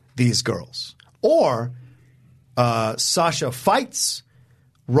these girls. Or Sasha fights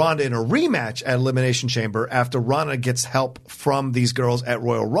Ronda in a rematch at Elimination Chamber after Ronda gets help from these girls at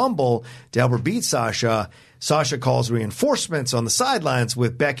Royal Rumble to help her beat Sasha. Sasha calls reinforcements on the sidelines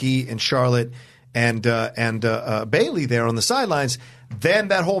with Becky and Charlotte and Bayley there on the sidelines. Then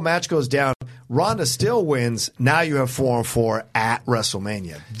that whole match goes down. Ronda still wins. Now you have 4-on-4 at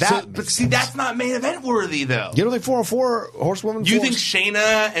WrestleMania. But that's not main event worthy, though. You don't think 4-on-4 horsewomen? You think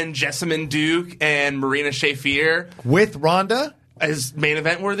Shayna and Jessamine Duke and Marina Shafir with Ronda is main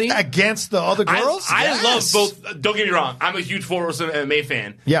event worthy against the other girls? I love both. Don't get me wrong. I'm a huge 4 horsewomen MMA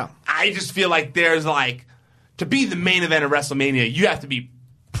fan. Yeah. I just feel like there's to be the main event of WrestleMania, you have to be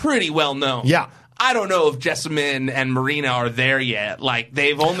pretty well known. Yeah. I don't know if Jessamine and Marina are there yet.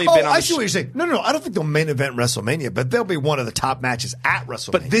 They've only been on I see what you're saying. No. I don't think they'll main event WrestleMania, but they'll be one of the top matches at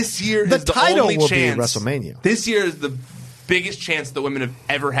WrestleMania. But this year the is the title only will chance. Be at WrestleMania. This year is the biggest chance that women have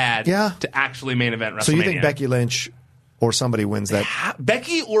ever had to actually main event WrestleMania. So you think Becky Lynch or somebody wins that?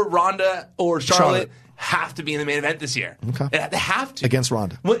 Becky or Ronda or Charlotte have to be in the main event this year. Okay. They have to. Against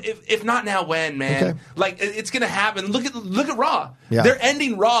Ronda. Well, if not now, when, man? Okay. It's going to happen. Look at Raw. Yeah. They're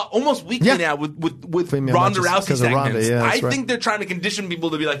ending Raw almost weekly now with Ronda Rousey segments. Ronda, I think they're trying to condition people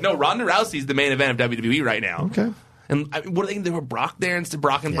to be like, no, Ronda Rousey's the main event of WWE right now. Okay. And what do they think? They were Brock there instead of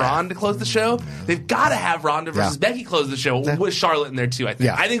Brock and Braun to close the show? They've got to have Ronda versus Becky close the show with Charlotte in there too, I think.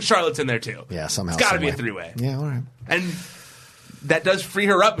 Yeah. I think Charlotte's in there too. Yeah, somehow. It's got to be a 3-way. Yeah, all right. And that does free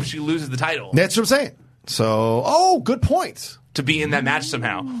her up if she loses the title. That's what I'm saying. So, good point. To be in that match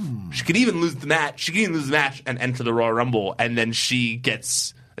somehow. She could even lose the match. She could even lose the match and enter the Royal Rumble, and then she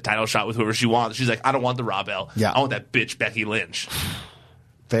gets a title shot with whoever she wants. She's like, I don't want the Raw belt. Yeah. I want that bitch Becky Lynch.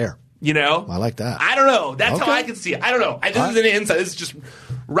 Fair. You know? I like that. I don't know. That's how I can see it. I don't know. This is an insight. This is just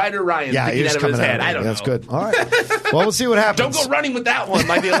Ryder Ryan thinking out of his head. I don't know. That's good. All right. Well, we'll see what happens. Don't go running with that one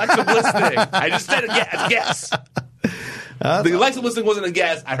like the Alexa Bliss thing. I just said a guess. The Alexa Bliss thing wasn't a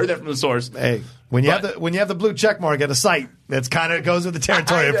guess. I heard that from the source. Hey, when you have the blue check mark at a site, that's kind of goes with the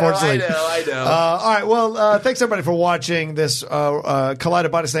territory, unfortunately. I know. All right. Well, thanks everybody for watching this Collider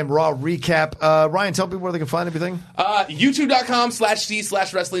Body Slam Raw recap. Ryan, tell people where they can find everything.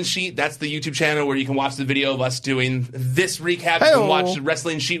 YouTube.com/C/Wrestling Sheet. That's the YouTube channel where you can watch the video of us doing this recap. You can watch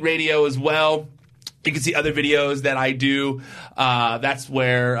Wrestling Sheet Radio as well. You can see other videos that I do. That's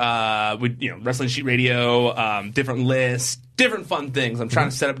where Wrestling Sheet Radio, different lists, different fun things. I'm trying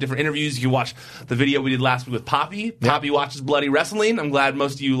to set up different interviews. You can watch the video we did last week with Poppy. Yep. Poppy watches Bloody Wrestling. I'm glad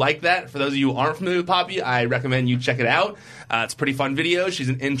most of you like that. For those of you who aren't familiar with Poppy, I recommend you check it out. It's a pretty fun video. She's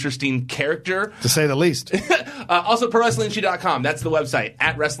an interesting character, to say the least. Also, ProWrestlingSheet.com. That's the website.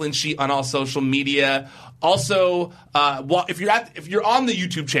 At Wrestling Sheet on all social media. Also, if you're on the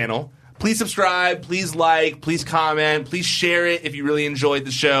YouTube channel, please subscribe, please like, please comment, please share it if you really enjoyed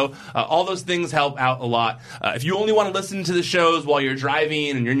the show. All those things help out a lot. If you only want to listen to the shows while you're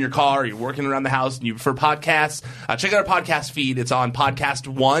driving and you're in your car or you're working around the house and you prefer podcasts, check out our podcast feed. It's on Podcast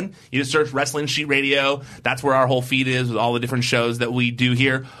One. You just search Wrestling Sheet Radio. That's where our whole feed is with all the different shows that we do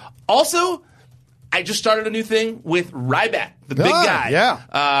here. Also, I just started a new thing with Ryback, the big guy.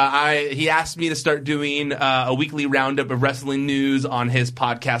 Yeah. He asked me to start doing a weekly roundup of wrestling news on his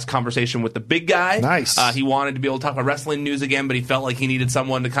podcast, Conversation with the Big Guy. Nice. He wanted to be able to talk about wrestling news again, but he felt like he needed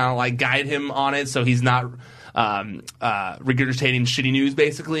someone to kind of like guide him on it, so he's not regurgitating shitty news,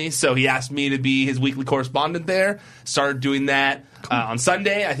 basically. So he asked me to be his weekly correspondent there. Started doing that on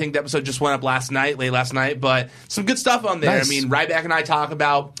Sunday. I think the episode just went up late last night, but some good stuff on there. Nice. I mean, Ryback and I talk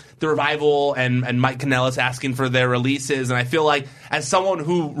about the Revival and Mike Kanellis asking for their releases, and I feel like as someone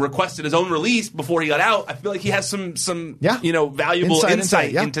who requested his own release before he got out, I feel like he has some valuable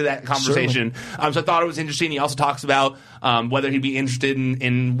insight into that conversation. So I thought it was interesting. He also talks about whether he'd be interested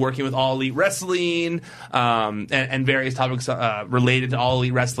in working with All Elite Wrestling and various topics related to All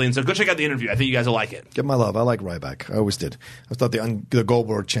Elite Wrestling. So go check out the interview. I think you guys will like it. Give my love. I like Ryback. I always did. I thought the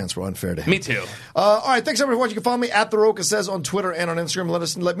Goldberg chants were unfair to him. Me too. All right. Thanks everyone for watching. You can follow me at The Rocha Says on Twitter and on Instagram.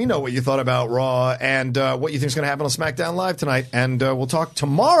 Let me know what you thought about Raw and what you think is going to happen on SmackDown Live tonight. And we'll talk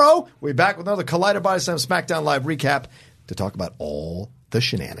tomorrow. We'll be back with another Collider Body Slam SmackDown Live recap to talk about all the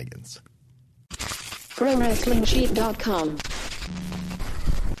shenanigans. ProWrestlingSheet.com.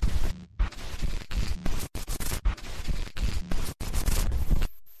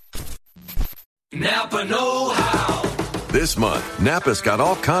 Napa know-how. This month, Napa's got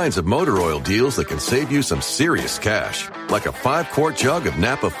all kinds of motor oil deals that can save you some serious cash. Like a 5-quart jug of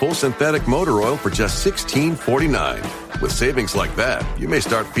Napa Full Synthetic Motor Oil for just $16.49. With savings like that, you may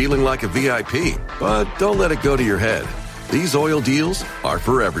start feeling like a VIP. But don't let it go to your head. These oil deals are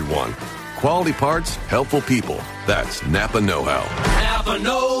for everyone. Quality parts, helpful people. That's Napa know-how. Napa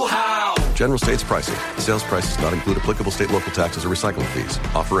know-how. General States pricing. Sales prices not include applicable state, local taxes, or recycling fees.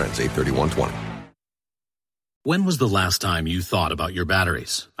 Offer ends 8/31/20. When was the last time you thought about your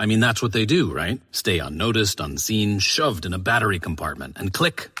batteries? I mean, that's what they do, right? Stay unnoticed, unseen, shoved in a battery compartment, and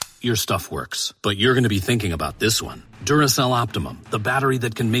click, your stuff works. But you're going to be thinking about this one. Duracell Optimum, the battery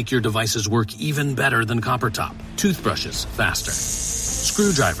that can make your devices work even better than copper top. Toothbrushes, faster.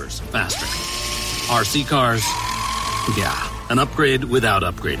 Screwdrivers, faster. RC cars, yeah, an upgrade without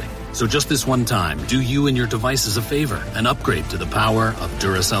upgrading. So just this one time, do you and your devices a favor and upgrade to the power of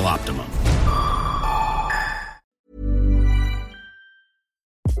Duracell Optimum.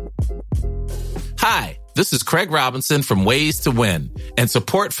 Hi, this is Craig Robinson from Ways to Win, and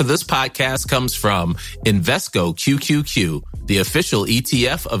support for this podcast comes from Invesco QQQ, the official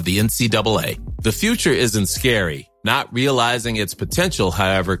ETF of the NCAA. The future isn't scary. Not realizing its potential,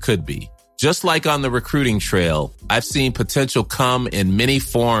 however, could be. Just like on the recruiting trail, I've seen potential come in many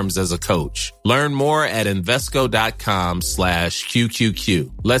forms as a coach. Learn more at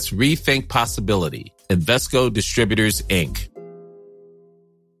Invesco.com/QQQ. Let's rethink possibility. Invesco Distributors, Inc.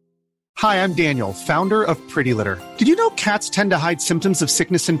 Hi, I'm Daniel, founder of Pretty Litter. Did you know cats tend to hide symptoms of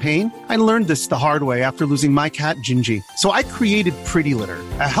sickness and pain? I learned this the hard way after losing my cat, Gingy. So I created Pretty Litter,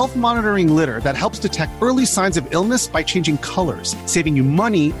 a health monitoring litter that helps detect early signs of illness by changing colors, saving you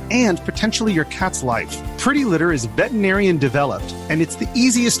money and potentially your cat's life. Pretty Litter is veterinarian developed, and it's the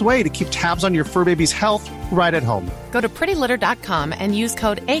easiest way to keep tabs on your fur baby's health right at home. Go to prettylitter.com and use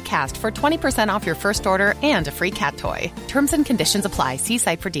code ACAST for 20% off your first order and a free cat toy. Terms and conditions apply. See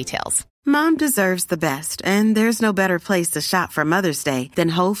site for details. Mom deserves the best, and there's no better place to shop for Mother's Day than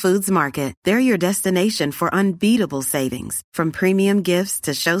Whole Foods Market. They're your destination for unbeatable savings, from premium gifts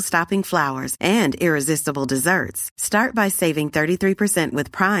to show-stopping flowers and irresistible desserts. Start by saving 33%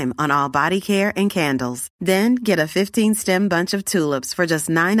 with Prime on all body care and candles. Then get a 15-stem bunch of tulips for just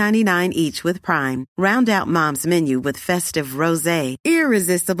 $9.99 each with Prime. Round out Mom's menu with festive rosé,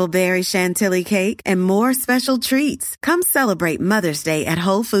 irresistible berry chantilly cake, and more special treats. Come celebrate Mother's Day at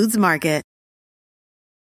Whole Foods Market.